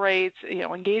 exposure rates,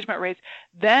 engagement rates,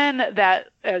 then that,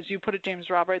 as you put it, James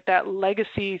Robert, that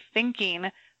legacy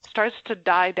thinking starts to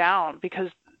die down, because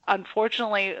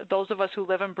unfortunately, those of us who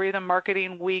live and breathe in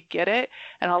marketing, we get it.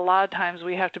 And a lot of times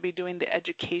we have to be doing the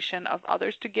education of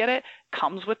others to get it.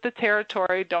 Comes with the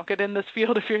territory. Don't get in this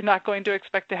field if you're not going to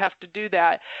expect to have to do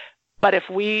that. But if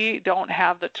we don't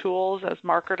have the tools as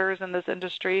marketers in this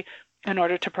industry in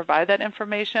order to provide that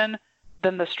information,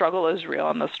 then the struggle is real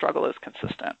and the struggle is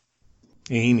consistent.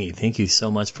 Amy, thank you so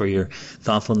much for your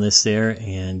thoughtfulness there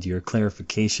and your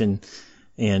clarification.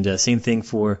 And same thing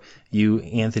for you,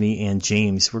 Anthony and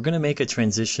James. We're going to make a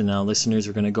transition now, listeners.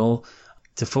 We're going to go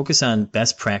to focus on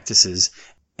best practices.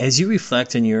 As you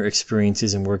reflect on your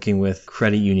experiences in working with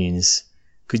credit unions,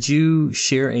 could you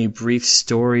share a brief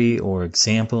story or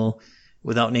example,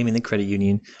 without naming the credit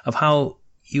union, of how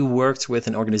you worked with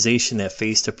an organization that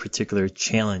faced a particular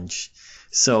challenge?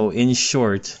 So in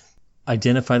short,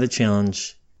 identify the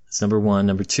challenge. That's number one.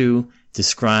 Number two,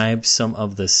 describe some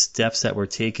of the steps that were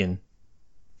taken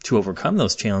to overcome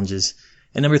those challenges.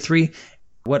 And number three,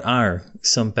 what are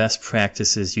some best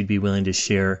practices you'd be willing to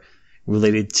share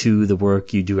related to the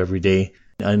work you do every day?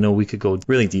 I know we could go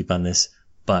really deep on this,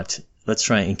 but let's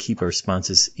try and keep our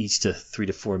responses each to 3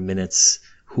 to 4 minutes.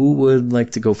 Who would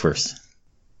like to go first?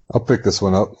 I'll pick this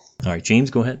one up. All right,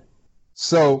 James, go ahead.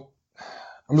 So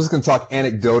I'm just going to talk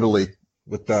anecdotally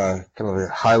with kind of a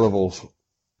high-level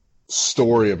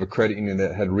story of a credit union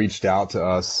that had reached out to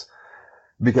us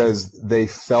because they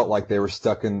felt like they were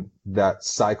stuck in that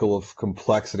cycle of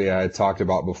complexity I had talked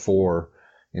about before.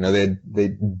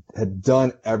 They had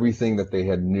done everything that they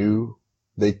had knew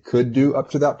they could do up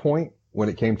to that point when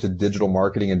it came to digital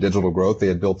marketing and digital growth. They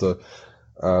had built a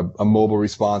mobile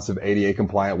responsive ADA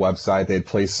compliant website. They had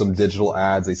placed some digital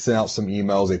ads. They sent out some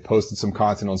emails. They posted some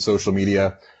content on social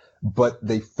media, but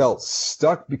they felt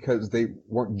stuck because they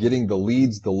weren't getting the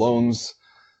leads, the loans,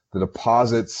 the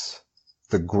deposits,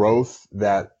 the growth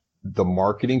that the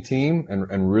marketing team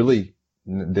and really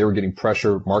they were getting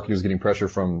pressure. Marketing was getting pressure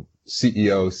from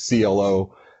CEO,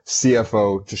 CLO,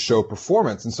 CFO to show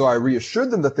performance. And so I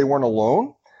reassured them that they weren't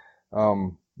alone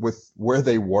with where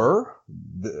they were.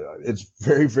 It's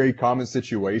very, very common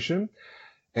situation.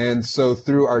 And so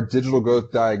through our digital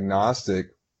growth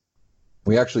diagnostic,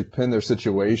 we actually pinned their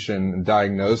situation and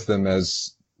diagnosed them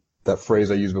as that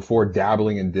phrase I used before,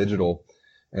 dabbling in digital,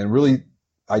 and really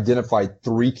identified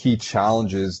 3 key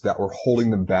challenges that were holding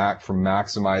them back from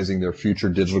maximizing their future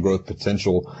digital growth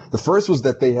potential. The first was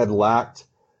that they had lacked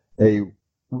a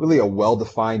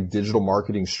well-defined digital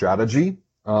marketing strategy.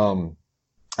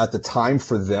 At the time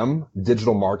for them,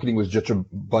 digital marketing was just a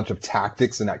bunch of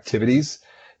tactics and activities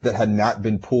that had not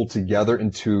been pulled together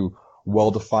into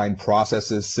well-defined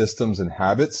processes, systems, and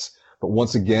habits. But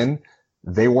once again,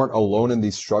 they weren't alone in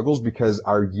these struggles because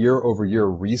our year-over-year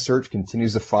research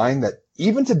continues to find that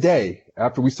even today,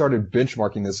 after we started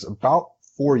benchmarking this about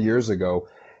 4 years ago,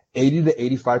 80 to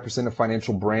 85% of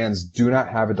financial brands do not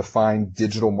have a defined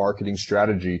digital marketing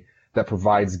strategy that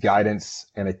provides guidance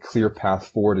and a clear path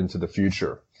forward into the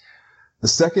future. The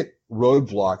second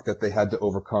roadblock that they had to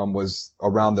overcome was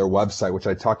around their website, which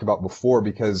I talked about before,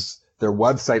 because their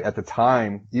website at the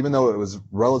time, even though it was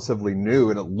relatively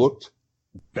new and it looked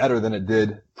better than it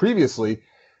did previously,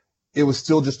 it was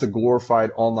still just a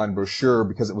glorified online brochure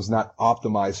because it was not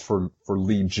optimized for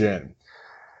lead gen.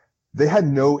 They had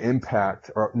no impact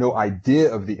or no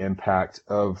idea of the impact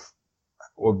of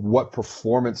what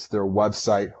performance their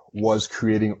website was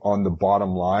creating on the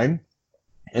bottom line.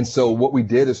 And so what we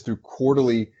did is through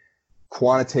quarterly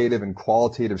quantitative and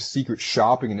qualitative secret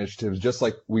shopping initiatives, just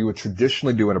like we would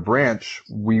traditionally do in a branch,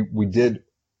 we did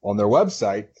on their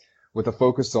website with a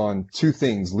focus on two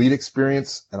things, lead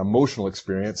experience and emotional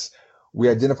experience. We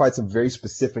identified some very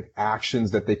specific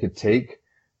actions that they could take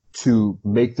to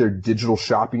make their digital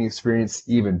shopping experience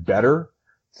even better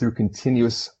through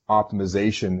continuous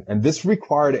optimization. And this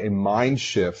required a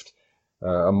mindset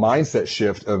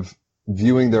shift of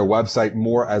viewing their website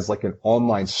more as like an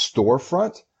online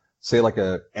storefront, say like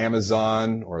a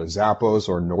Amazon or a Zappos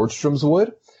or Nordstrom's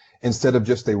would, instead of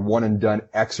just a one and done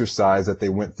exercise that they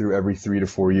went through every 3 to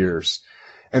 4 years.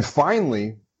 And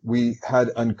finally, we had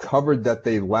uncovered that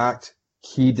they lacked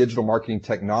key digital marketing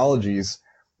technologies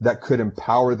that could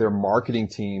empower their marketing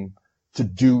team to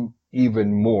do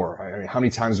even more. I mean, how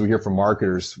many times do we hear from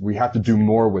marketers, we have to do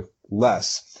more with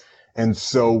less? And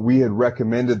so we had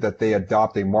recommended that they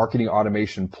adopt a marketing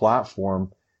automation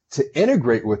platform to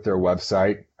integrate with their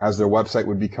website as their website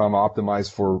would become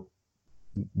optimized for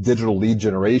digital lead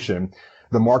generation.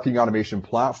 The marketing automation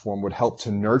platform would help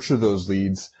to nurture those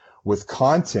leads with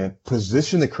content,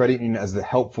 position the credit union as the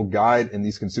helpful guide in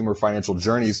these consumer financial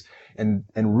journeys, and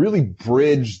really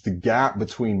bridge the gap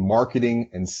between marketing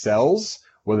and sales,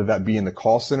 whether that be in the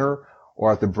call center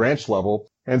or at the branch level.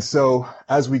 And so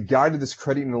as we guided this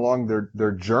credit union along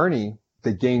their journey,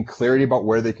 they gained clarity about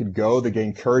where they could go. They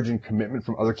gained courage and commitment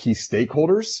from other key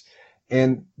stakeholders.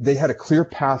 And they had a clear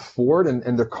path forward,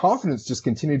 and their confidence just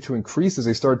continued to increase as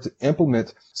they started to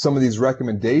implement some of these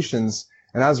recommendations.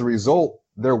 And as a result,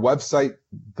 their website,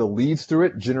 the leads through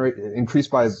it increased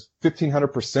by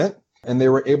 1,500%. And they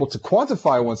were able to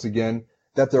quantify once again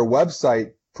that their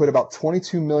website put about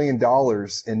 $22 million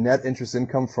in net interest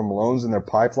income from loans in their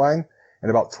pipeline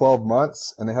in about 12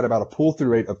 months. And they had about a pull-through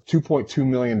rate of $2.2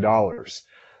 million.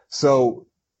 So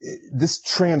this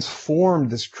transformed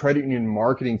this credit union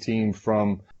marketing team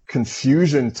from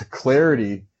confusion to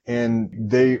clarity. And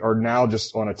they are now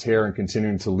just on a tear and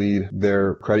continuing to lead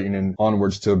their credit union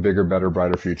onwards to a bigger, better,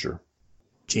 brighter future.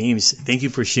 James, thank you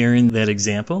for sharing that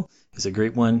example. It's a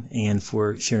great one, and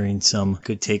for sharing some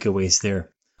good takeaways there.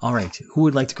 All right, who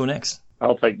would like to go next?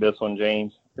 I'll take this one,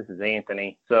 James. This is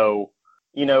Anthony. So,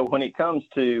 when it comes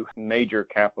to major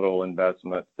capital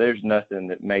investments, there's nothing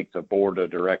that makes a board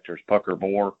of directors pucker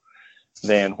more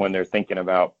than when they're thinking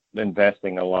about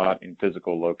investing a lot in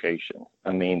physical locations.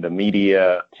 I mean, the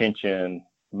media attention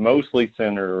mostly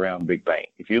centered around big bank.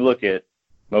 If you look at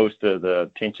most of the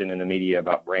attention in the media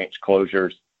about branch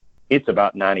closures, it's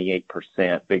about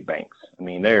 98% big banks. I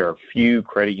mean, there are a few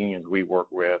credit unions we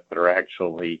work with that are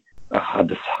actually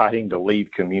deciding to leave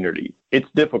communities. It's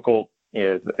difficult,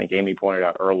 as I think Amy pointed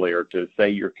out earlier, to say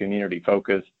you're community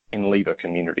focused and leave a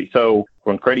community. So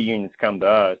when credit unions come to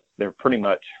us, they're pretty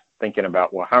much thinking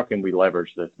about, well, how can we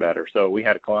leverage this better? So we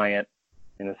had a client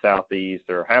in the Southeast.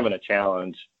 They're having a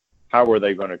challenge. How were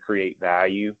they going to create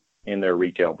value in their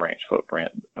retail branch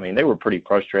footprint? I mean, they were pretty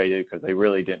frustrated because they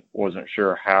really wasn't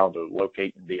sure how to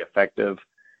locate and be effective.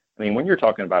 I mean, when you're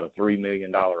talking about a $3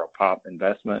 million a pop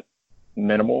investment,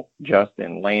 minimal just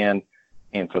in land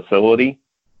and facility,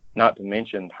 not to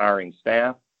mention hiring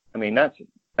staff, I mean,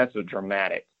 that's a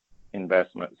dramatic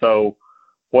investment. So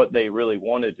what they really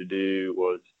wanted to do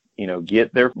was,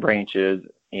 get their branches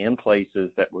in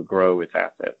places that would grow its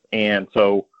assets. And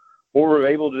so what we're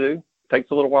able to do, takes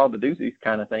a little while to do these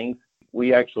kind of things.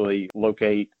 We actually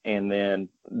locate and then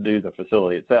do the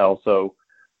facility itself. So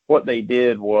what they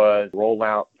did was roll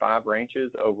out 5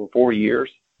 branches over 4 years.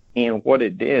 And what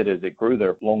it did is it grew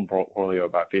their loan portfolio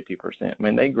about 50%. I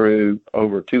mean, they grew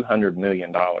over $200 million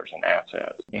in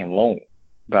assets in loans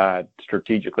by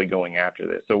strategically going after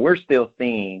this. So we're still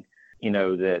seeing,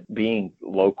 that being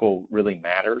local really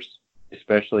matters,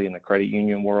 especially in the credit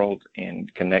union world,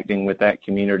 and connecting with that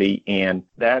community. And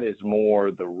that is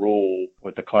more the rule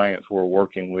with the clients we're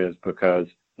working with, because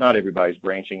not everybody's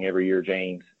branching every year,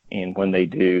 James. And when they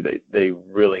do, they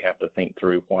really have to think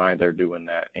through why they're doing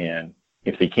that. And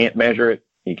if they can't measure it,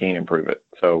 you can't improve it.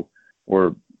 So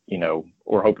we're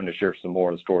hoping to share some more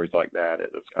of the stories like that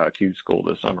at the Q School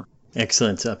this summer.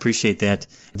 Excellent. Appreciate that.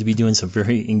 To be doing some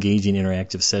very engaging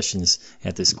interactive sessions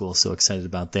at this school. So excited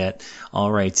about that.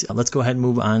 All right. Let's go ahead and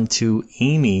move on to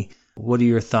Amy. What are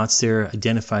your thoughts there?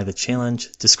 Identify the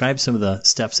challenge. Describe some of the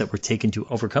steps that were taken to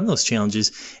overcome those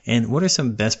challenges. And what are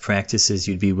some best practices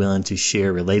you'd be willing to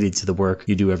share related to the work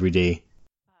you do every day?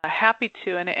 Happy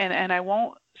to. And I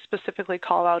won't specifically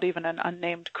call out even an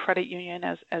unnamed credit union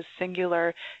as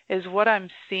singular, is what I'm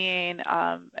seeing,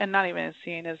 and not even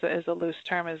seeing as a loose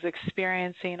term, is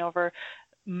experiencing over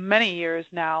many years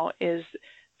now, is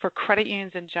for credit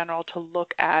unions in general to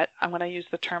look at, I'm going to use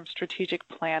the term strategic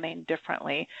planning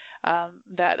differently.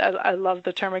 That I love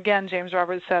the term, again, James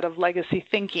Roberts said, of legacy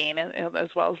thinking,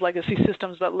 as well as legacy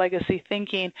systems, but legacy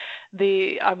thinking,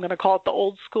 I'm going to call it the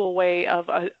old school way of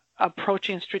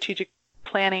approaching strategic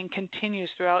planning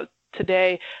continues throughout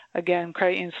today. Again,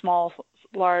 credit unions, small,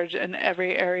 large, in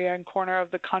every area and corner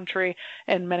of the country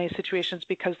in many situations,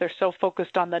 because they're so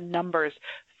focused on the numbers,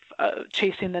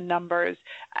 chasing the numbers.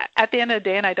 At the end of the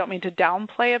day, and I don't mean to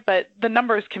downplay it, but the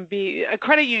numbers can be, a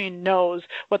credit union knows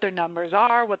what their numbers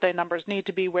are, what their numbers need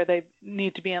to be, where they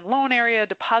need to be in loan area,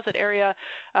 deposit area,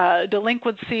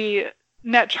 delinquency,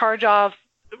 net charge-off,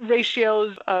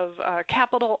 ratios of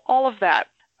capital, all of that.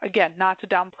 Again, not to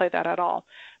downplay that at all.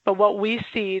 But what we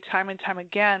see time and time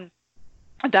again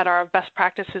that are best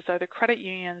practices are the credit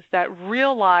unions that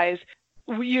realize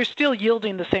you're still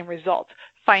yielding the same results.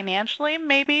 Financially,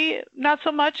 maybe not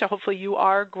so much. Hopefully you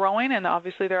are growing, and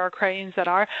obviously there are credit unions that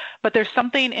are, but there's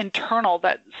something internal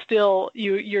that still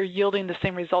you're yielding the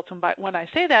same results. And when I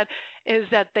say that, is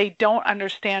that they don't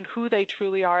understand who they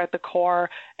truly are at the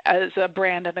core as a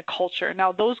brand and a culture.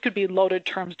 Now, those could be loaded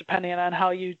terms depending on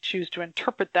how you choose to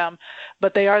interpret them,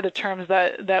 but they are the terms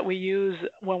that we use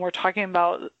when we're talking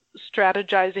about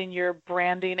strategizing your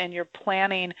branding and your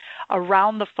planning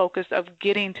around the focus of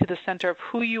getting to the center of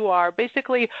who you are.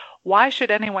 Basically, why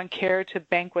should anyone care to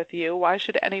bank with you? Why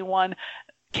should anyone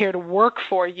care to work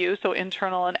for you, so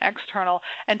internal and external,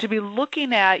 and to be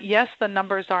looking at, yes, the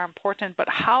numbers are important, but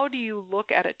how do you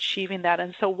look at achieving that?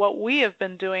 And so what we have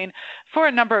been doing for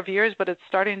a number of years, but it's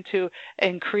starting to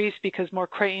increase because more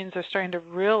credit unions are starting to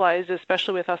realize,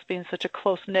 especially with us being such a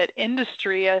close-knit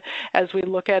industry, as we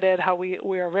look at it, how we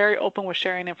are very open with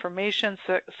sharing information,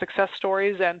 success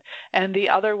stories, and the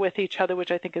other with each other,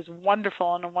 which I think is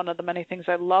wonderful. And one of the many things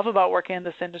I love about working in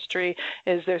this industry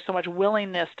is there's so much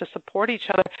willingness to support each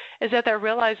other, is that they're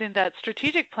realizing that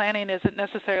strategic planning isn't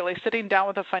necessarily sitting down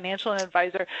with a financial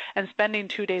advisor and spending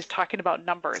 2 days talking about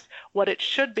numbers. What it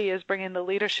should be is bringing the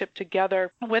leadership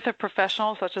together with a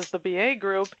professional such as the BA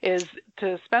Group, is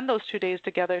to spend those 2 days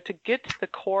together to get to the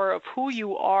core of who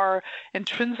you are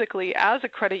intrinsically as a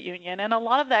credit union. And a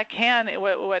lot of that can,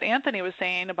 what Anthony was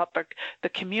saying about the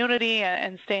community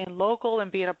and staying local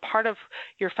and being a part of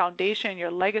your foundation,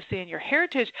 your legacy, and your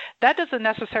heritage, that doesn't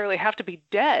necessarily have to be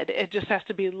dead. It just has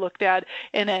to be looked at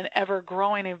in an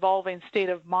ever-growing, evolving state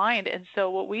of mind. And so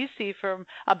what we see from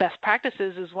best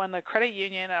practices is when the credit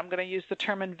union, and I'm going to use the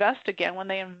term invest again, when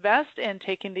they invest in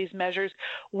taking these measures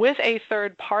with a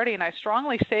third party, and I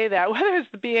strongly say that, whether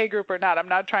it's the BA Group or not, I'm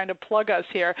not trying to plug us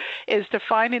here, is to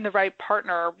finding the right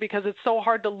partner, because it's so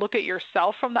hard to look at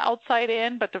yourself from the outside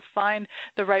in, but to find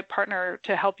the right partner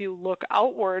to help you look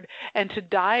outward and to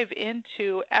dive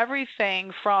into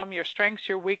everything from your strengths,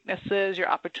 your weaknesses, your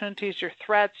opportunities, your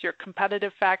threats, your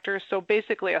competitive factors. So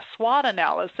basically a SWOT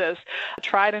analysis,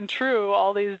 tried and true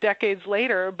all these decades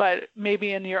later, but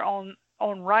maybe in your own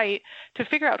right, to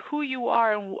figure out who you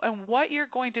are and what you're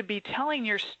going to be telling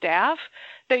your staff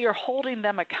that you're holding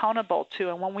them accountable to.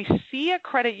 And when we see a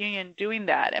credit union doing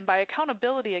that, and by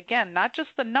accountability, again, not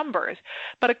just the numbers,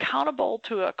 but accountable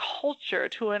to a culture,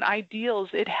 to an ideals,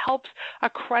 it helps a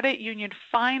credit union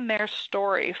find their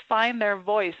story, find their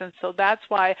voice. And so that's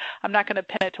why I'm not going to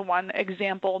pin it to one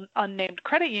example, unnamed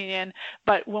credit union,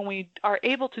 but when we are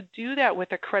able to do that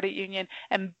with a credit union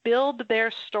and build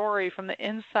their story from the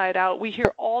inside out, we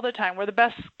hear all the time, we're the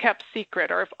best kept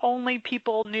secret, or if only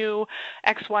people knew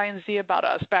X, Y, and Z about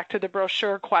us. Back to the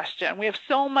brochure question. We have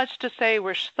so much to say,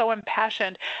 we're so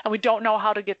impassioned, and we don't know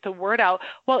how to get the word out.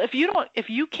 Well, if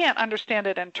you can't understand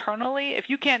it internally, if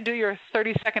you can't do your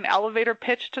 30-second elevator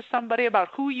pitch to somebody about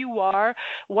who you are,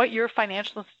 what your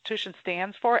financial institution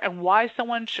stands for, and why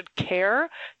someone should care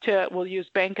to, we'll use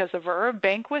bank as a verb,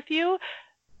 bank with you,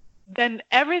 then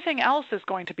everything else is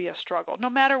going to be a struggle, no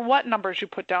matter what numbers you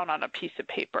put down on a piece of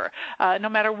paper, no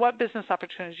matter what business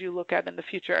opportunities you look at in the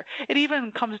future. It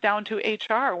even comes down to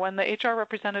HR. When the HR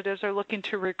representatives are looking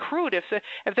to recruit, if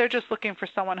they're just looking for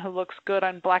someone who looks good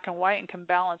on black and white and can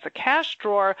balance a cash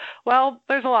drawer, well,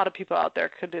 there's a lot of people out there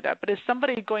who can do that. But is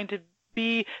somebody going to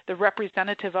be the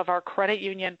representative of our credit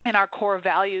union and our core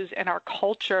values and our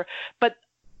culture? But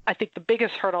I think the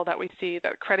biggest hurdle that we see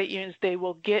that credit unions, they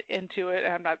will get into it,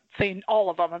 and I'm not saying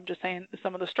all of them, I'm just saying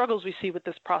some of the struggles we see with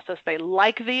this process. They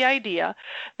like the idea,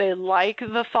 they like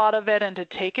the thought of it and to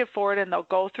take it forward, and they'll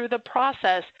go through the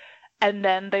process. and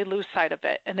then they lose sight of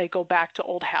it and they go back to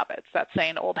old habits. That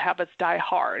saying, old habits die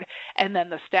hard. And then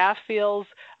the staff feels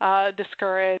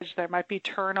discouraged. There might be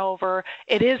turnover.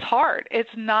 It is hard.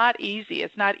 It's not easy.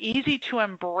 It's not easy to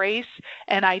embrace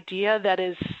an idea that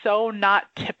is so not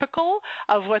typical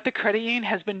of what the credit union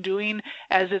has been doing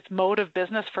as its mode of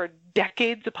business for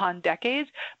decades upon decades.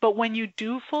 But when you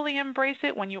do fully embrace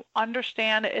it, when you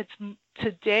understand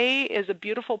today is a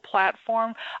beautiful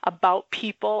platform about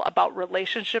people, about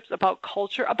relationships, about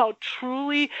culture, about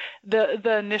truly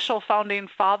the initial founding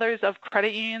fathers of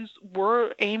credit unions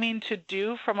were aiming to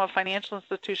do from a financial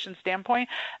institution standpoint,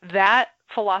 that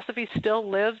philosophy still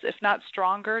lives, if not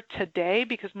stronger today,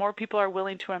 because more people are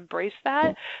willing to embrace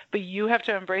that, but you have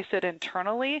to embrace it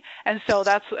internally. And so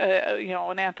that's,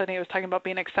 when Anthony was talking about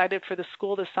being excited for the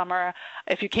school this summer,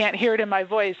 if you can't hear it in my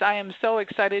voice, I am so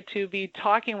excited to be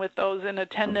talking with those in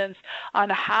attendance on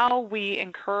how we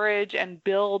encourage and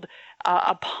build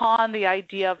upon the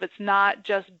idea of it's not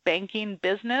just banking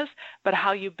business, but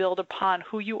how you build upon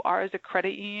who you are as a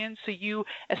credit union. So you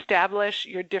establish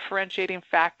your differentiating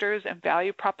factors and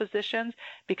value propositions,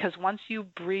 because once you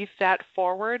breathe that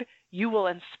forward, you will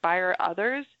inspire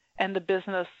others and the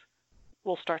business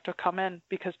will start to come in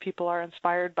because people are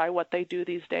inspired by what they do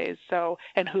these days,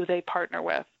 and who they partner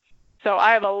with. So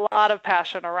I have a lot of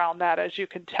passion around that, as you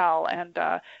can tell, and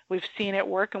we've seen it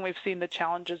work and we've seen the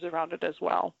challenges around it as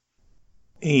well.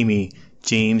 Amy,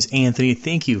 James, Anthony,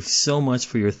 thank you so much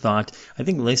for your thought. I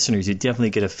think listeners, you definitely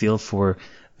get a feel for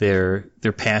their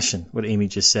passion, what Amy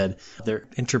just said, their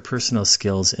interpersonal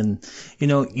skills. And,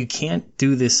 you can't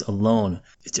do this alone.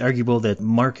 It's arguable that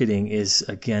marketing is,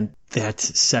 again, that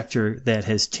sector that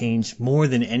has changed more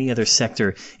than any other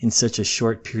sector in such a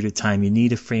short period of time. You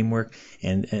need a framework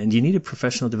and you need a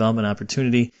professional development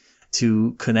opportunity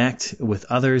to connect with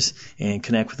others and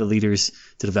connect with the leaders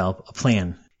to develop a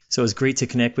plan. So it's great to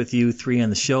connect with you three on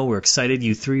the show. We're excited.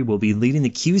 You three will be leading the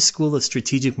Q School of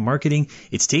Strategic Marketing.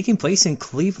 It's taking place in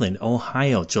Cleveland,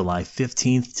 Ohio, July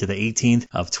 15th to the 18th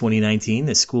of 2019.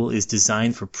 The school is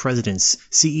designed for presidents,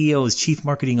 CEOs, chief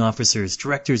marketing officers,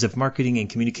 directors of marketing and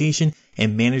communication,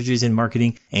 and managers in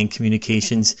marketing and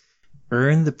communications.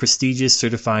 Earn the prestigious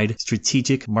Certified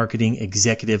Strategic Marketing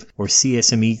Executive, or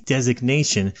CSME,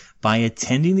 designation by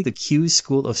attending the Q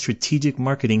School of Strategic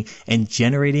Marketing and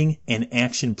generating an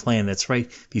action plan. That's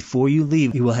right. Before you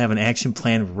leave, you will have an action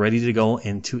plan ready to go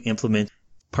and to implement.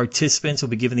 Participants will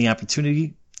be given the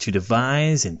opportunity to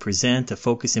devise and present a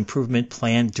focus improvement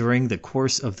plan during the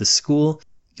course of the school.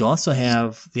 You'll also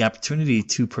have the opportunity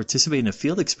to participate in a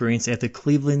field experience at the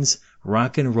Cleveland's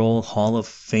Rock and Roll Hall of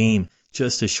Fame,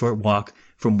 just a short walk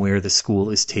from where the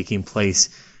school is taking place.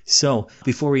 So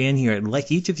before we end here, I'd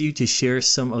like each of you to share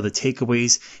some of the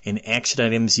takeaways and action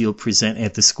items you'll present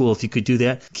at the school. If you could do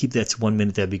that, keep that to 1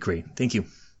 minute, that'd be great. Thank you.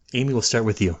 Amy, we'll start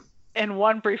with you. In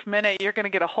one brief minute, you're going to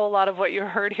get a whole lot of what you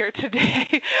heard here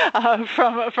today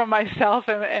from myself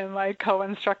and my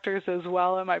co-instructors as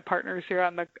well, and my partners here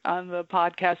on the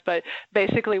podcast. But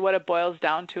basically, what it boils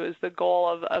down to is the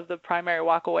goal of the primary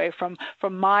walkaway from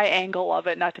my angle of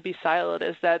it, not to be siloed,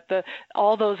 is that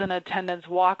all those in attendance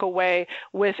walk away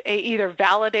with a either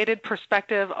validated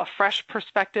perspective, a fresh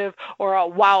perspective, or a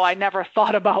wow, I never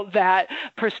thought about that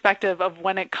perspective of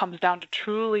when it comes down to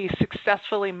truly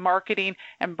successfully marketing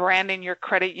and branding your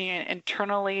credit union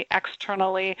internally,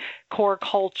 externally, core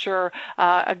culture,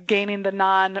 gaining the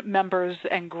non-members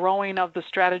and growing of the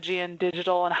strategy and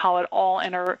digital, and how it all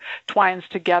intertwines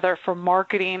together for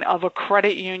marketing of a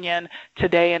credit union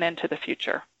today and into the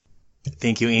future.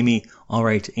 Thank you, Amy. All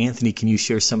right, Anthony, can you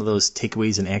share some of those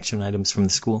takeaways and action items from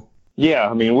the school?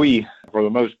 Yeah, we, for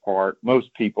the most part,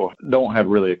 most people don't have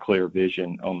really a clear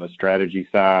vision on the strategy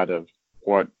side of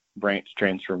what branch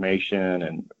transformation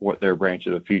and what their branch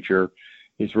of the future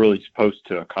is really supposed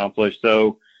to accomplish.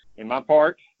 So in my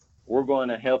part, we're going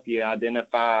to help you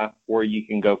identify where you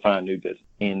can go find new business.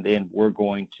 And then we're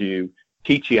going to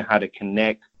teach you how to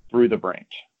connect through the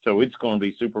branch. So it's going to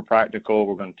be super practical.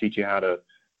 We're going to teach you how to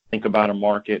think about a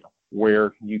market,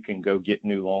 where you can go get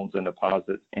new loans and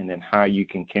deposits, and then how you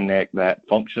can connect that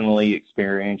functionally,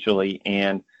 experientially,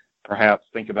 and perhaps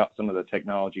think about some of the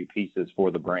technology pieces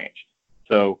for the branch.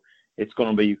 So it's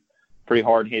going to be pretty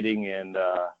hard hitting, and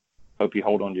hope you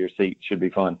hold on to your seat. Should be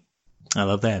fun. I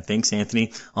love that. Thanks,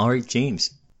 Anthony. All right,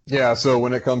 James. Yeah, so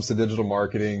when it comes to digital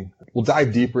marketing, we'll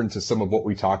dive deeper into some of what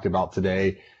we talked about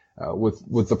today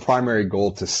with the primary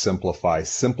goal to simplify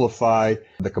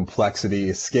the complexity,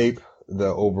 escape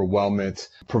the overwhelmment,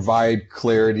 provide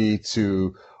clarity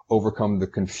to overcome the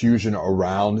confusion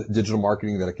around digital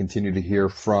marketing that I continue to hear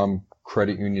from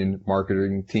credit union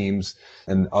marketing teams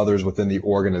and others within the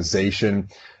organization,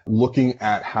 looking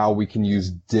at how we can use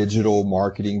digital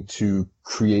marketing to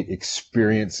create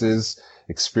experiences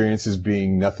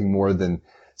being nothing more than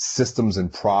systems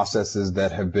and processes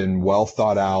that have been well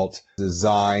thought out,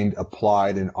 designed,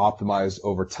 applied, and optimized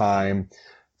over time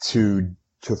to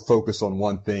focus on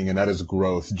one thing, and that is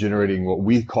growth, generating what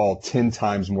we call 10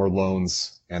 times more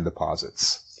loans and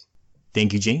deposits.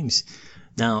 Thank you, James.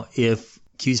 Now, if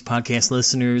Q's podcast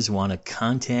listeners want to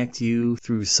contact you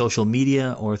through social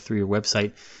media or through your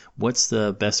website, what's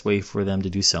the best way for them to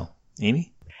do so?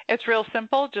 Amy? It's real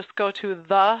simple. Just go to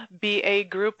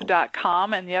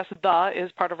thebagroup.com, and yes, the is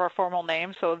part of our formal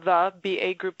name, so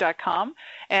thebagroup.com,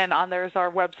 and on there is our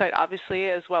website, obviously,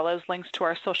 as well as links to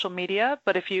our social media.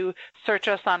 But if you search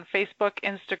us on Facebook,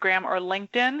 Instagram, or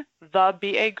LinkedIn, The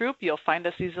BA Group, you'll find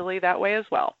us easily that way as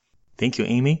well. Thank you,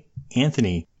 Amy.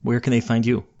 Anthony, where can they find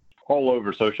you? All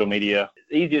over social media.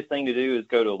 The easiest thing to do is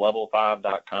go to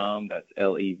level5.com. That's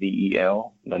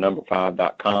LEVEL, the number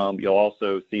 5.com. You'll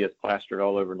also see us plastered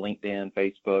all over LinkedIn,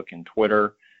 Facebook, and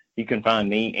Twitter. You can find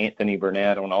me, Anthony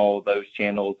Burnett, on all of those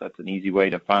channels. That's an easy way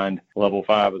to find Level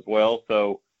 5 as well.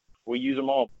 So we use them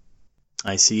all.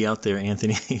 I see you out there,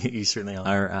 Anthony. You certainly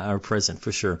are present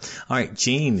for sure. All right,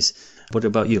 James, what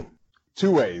about you?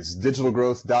 Two ways,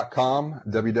 digitalgrowth.com,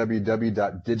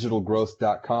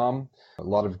 www.digitalgrowth.com. A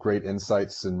lot of great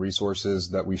insights and resources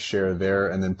that we share there.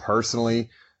 And then personally,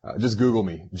 just Google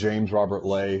me, James Robert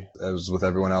Lay, as with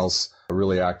everyone else,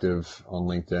 really active on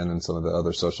LinkedIn and some of the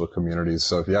other social communities.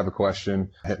 So if you have a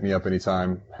question, hit me up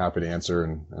anytime. Happy to answer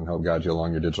and help guide you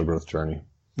along your digital growth journey.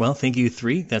 Well, thank you,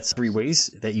 three. That's 3 ways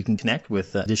that you can connect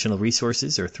with additional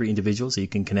resources, or 3 individuals that you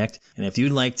can connect. And if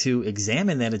you'd like to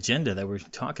examine that agenda that we're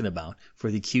talking about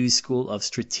for the Q School of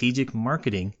Strategic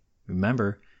Marketing,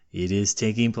 remember, it is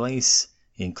taking place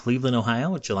in Cleveland,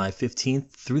 Ohio, July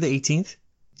 15th through the 18th.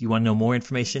 If you want to know more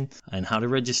information on how to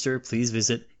register, please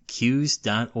visit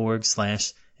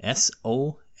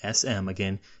qs.org/SOSM.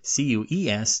 Again,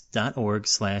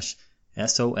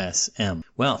 CUES.org/SOSM.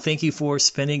 Well, thank you for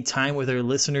spending time with our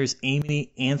listeners,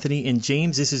 Amy, Anthony, and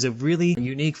James. This is a really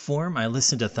unique form. I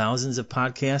listen to thousands of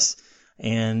podcasts,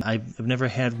 and I've never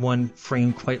had one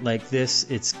framed quite like this.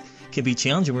 It can be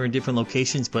challenging. We're in different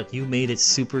locations, but you made it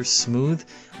super smooth.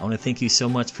 I want to thank you so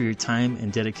much for your time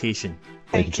and dedication.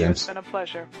 Thank you, James. It's been a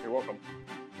pleasure. You're welcome.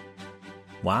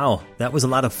 Wow, that was a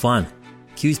lot of fun.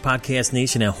 Q's Podcast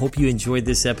Nation, I hope you enjoyed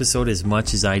this episode as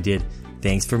much as I did.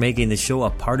 Thanks for making the show a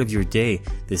part of your day.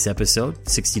 This episode,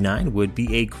 69, would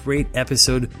be a great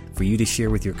episode for you to share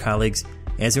with your colleagues.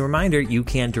 As a reminder, you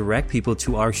can direct people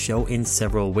to our show in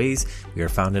several ways. We are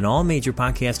found in all major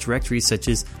podcast directories such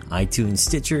as iTunes,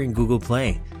 Stitcher, and Google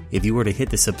Play. If you were to hit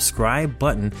the subscribe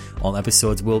button, all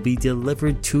episodes will be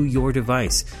delivered to your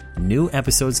device. New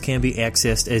episodes can be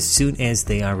accessed as soon as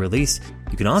they are released.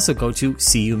 You can also go to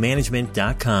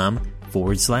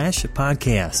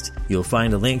cumanagement.com/podcast. You'll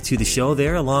find a link to the show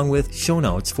there along with show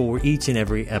notes for each and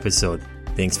every episode.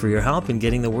 Thanks for your help in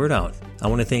getting the word out. I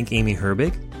want to thank Amy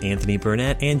Herbig, Anthony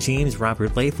Burnett, and James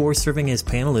Robert Lay for serving as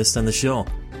panelists on the show.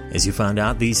 As you found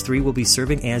out, these 3 will be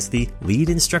serving as the lead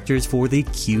instructors for the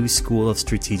Q School of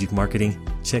Strategic Marketing.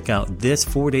 Check out this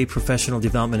 4-day professional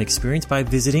development experience by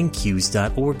visiting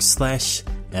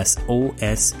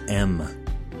qs.org/SOSM.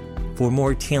 For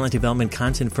more talent development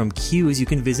content from Qs, you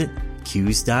can visit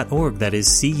qs.org. That is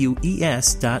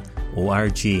CUES.org.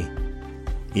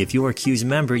 If you're a Q's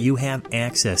member, you have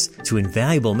access to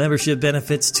invaluable membership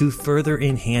benefits to further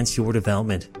enhance your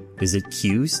development. Visit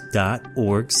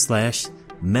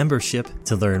qs.org/membership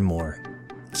to learn more.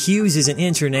 Q's is an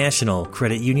international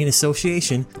credit union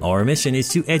association. Our mission is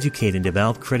to educate and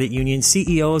develop credit union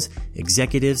CEOs,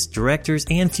 executives, directors,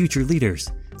 and future leaders.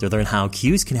 To learn how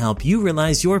Q's can help you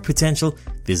realize your potential,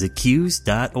 visit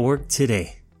qs.org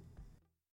today.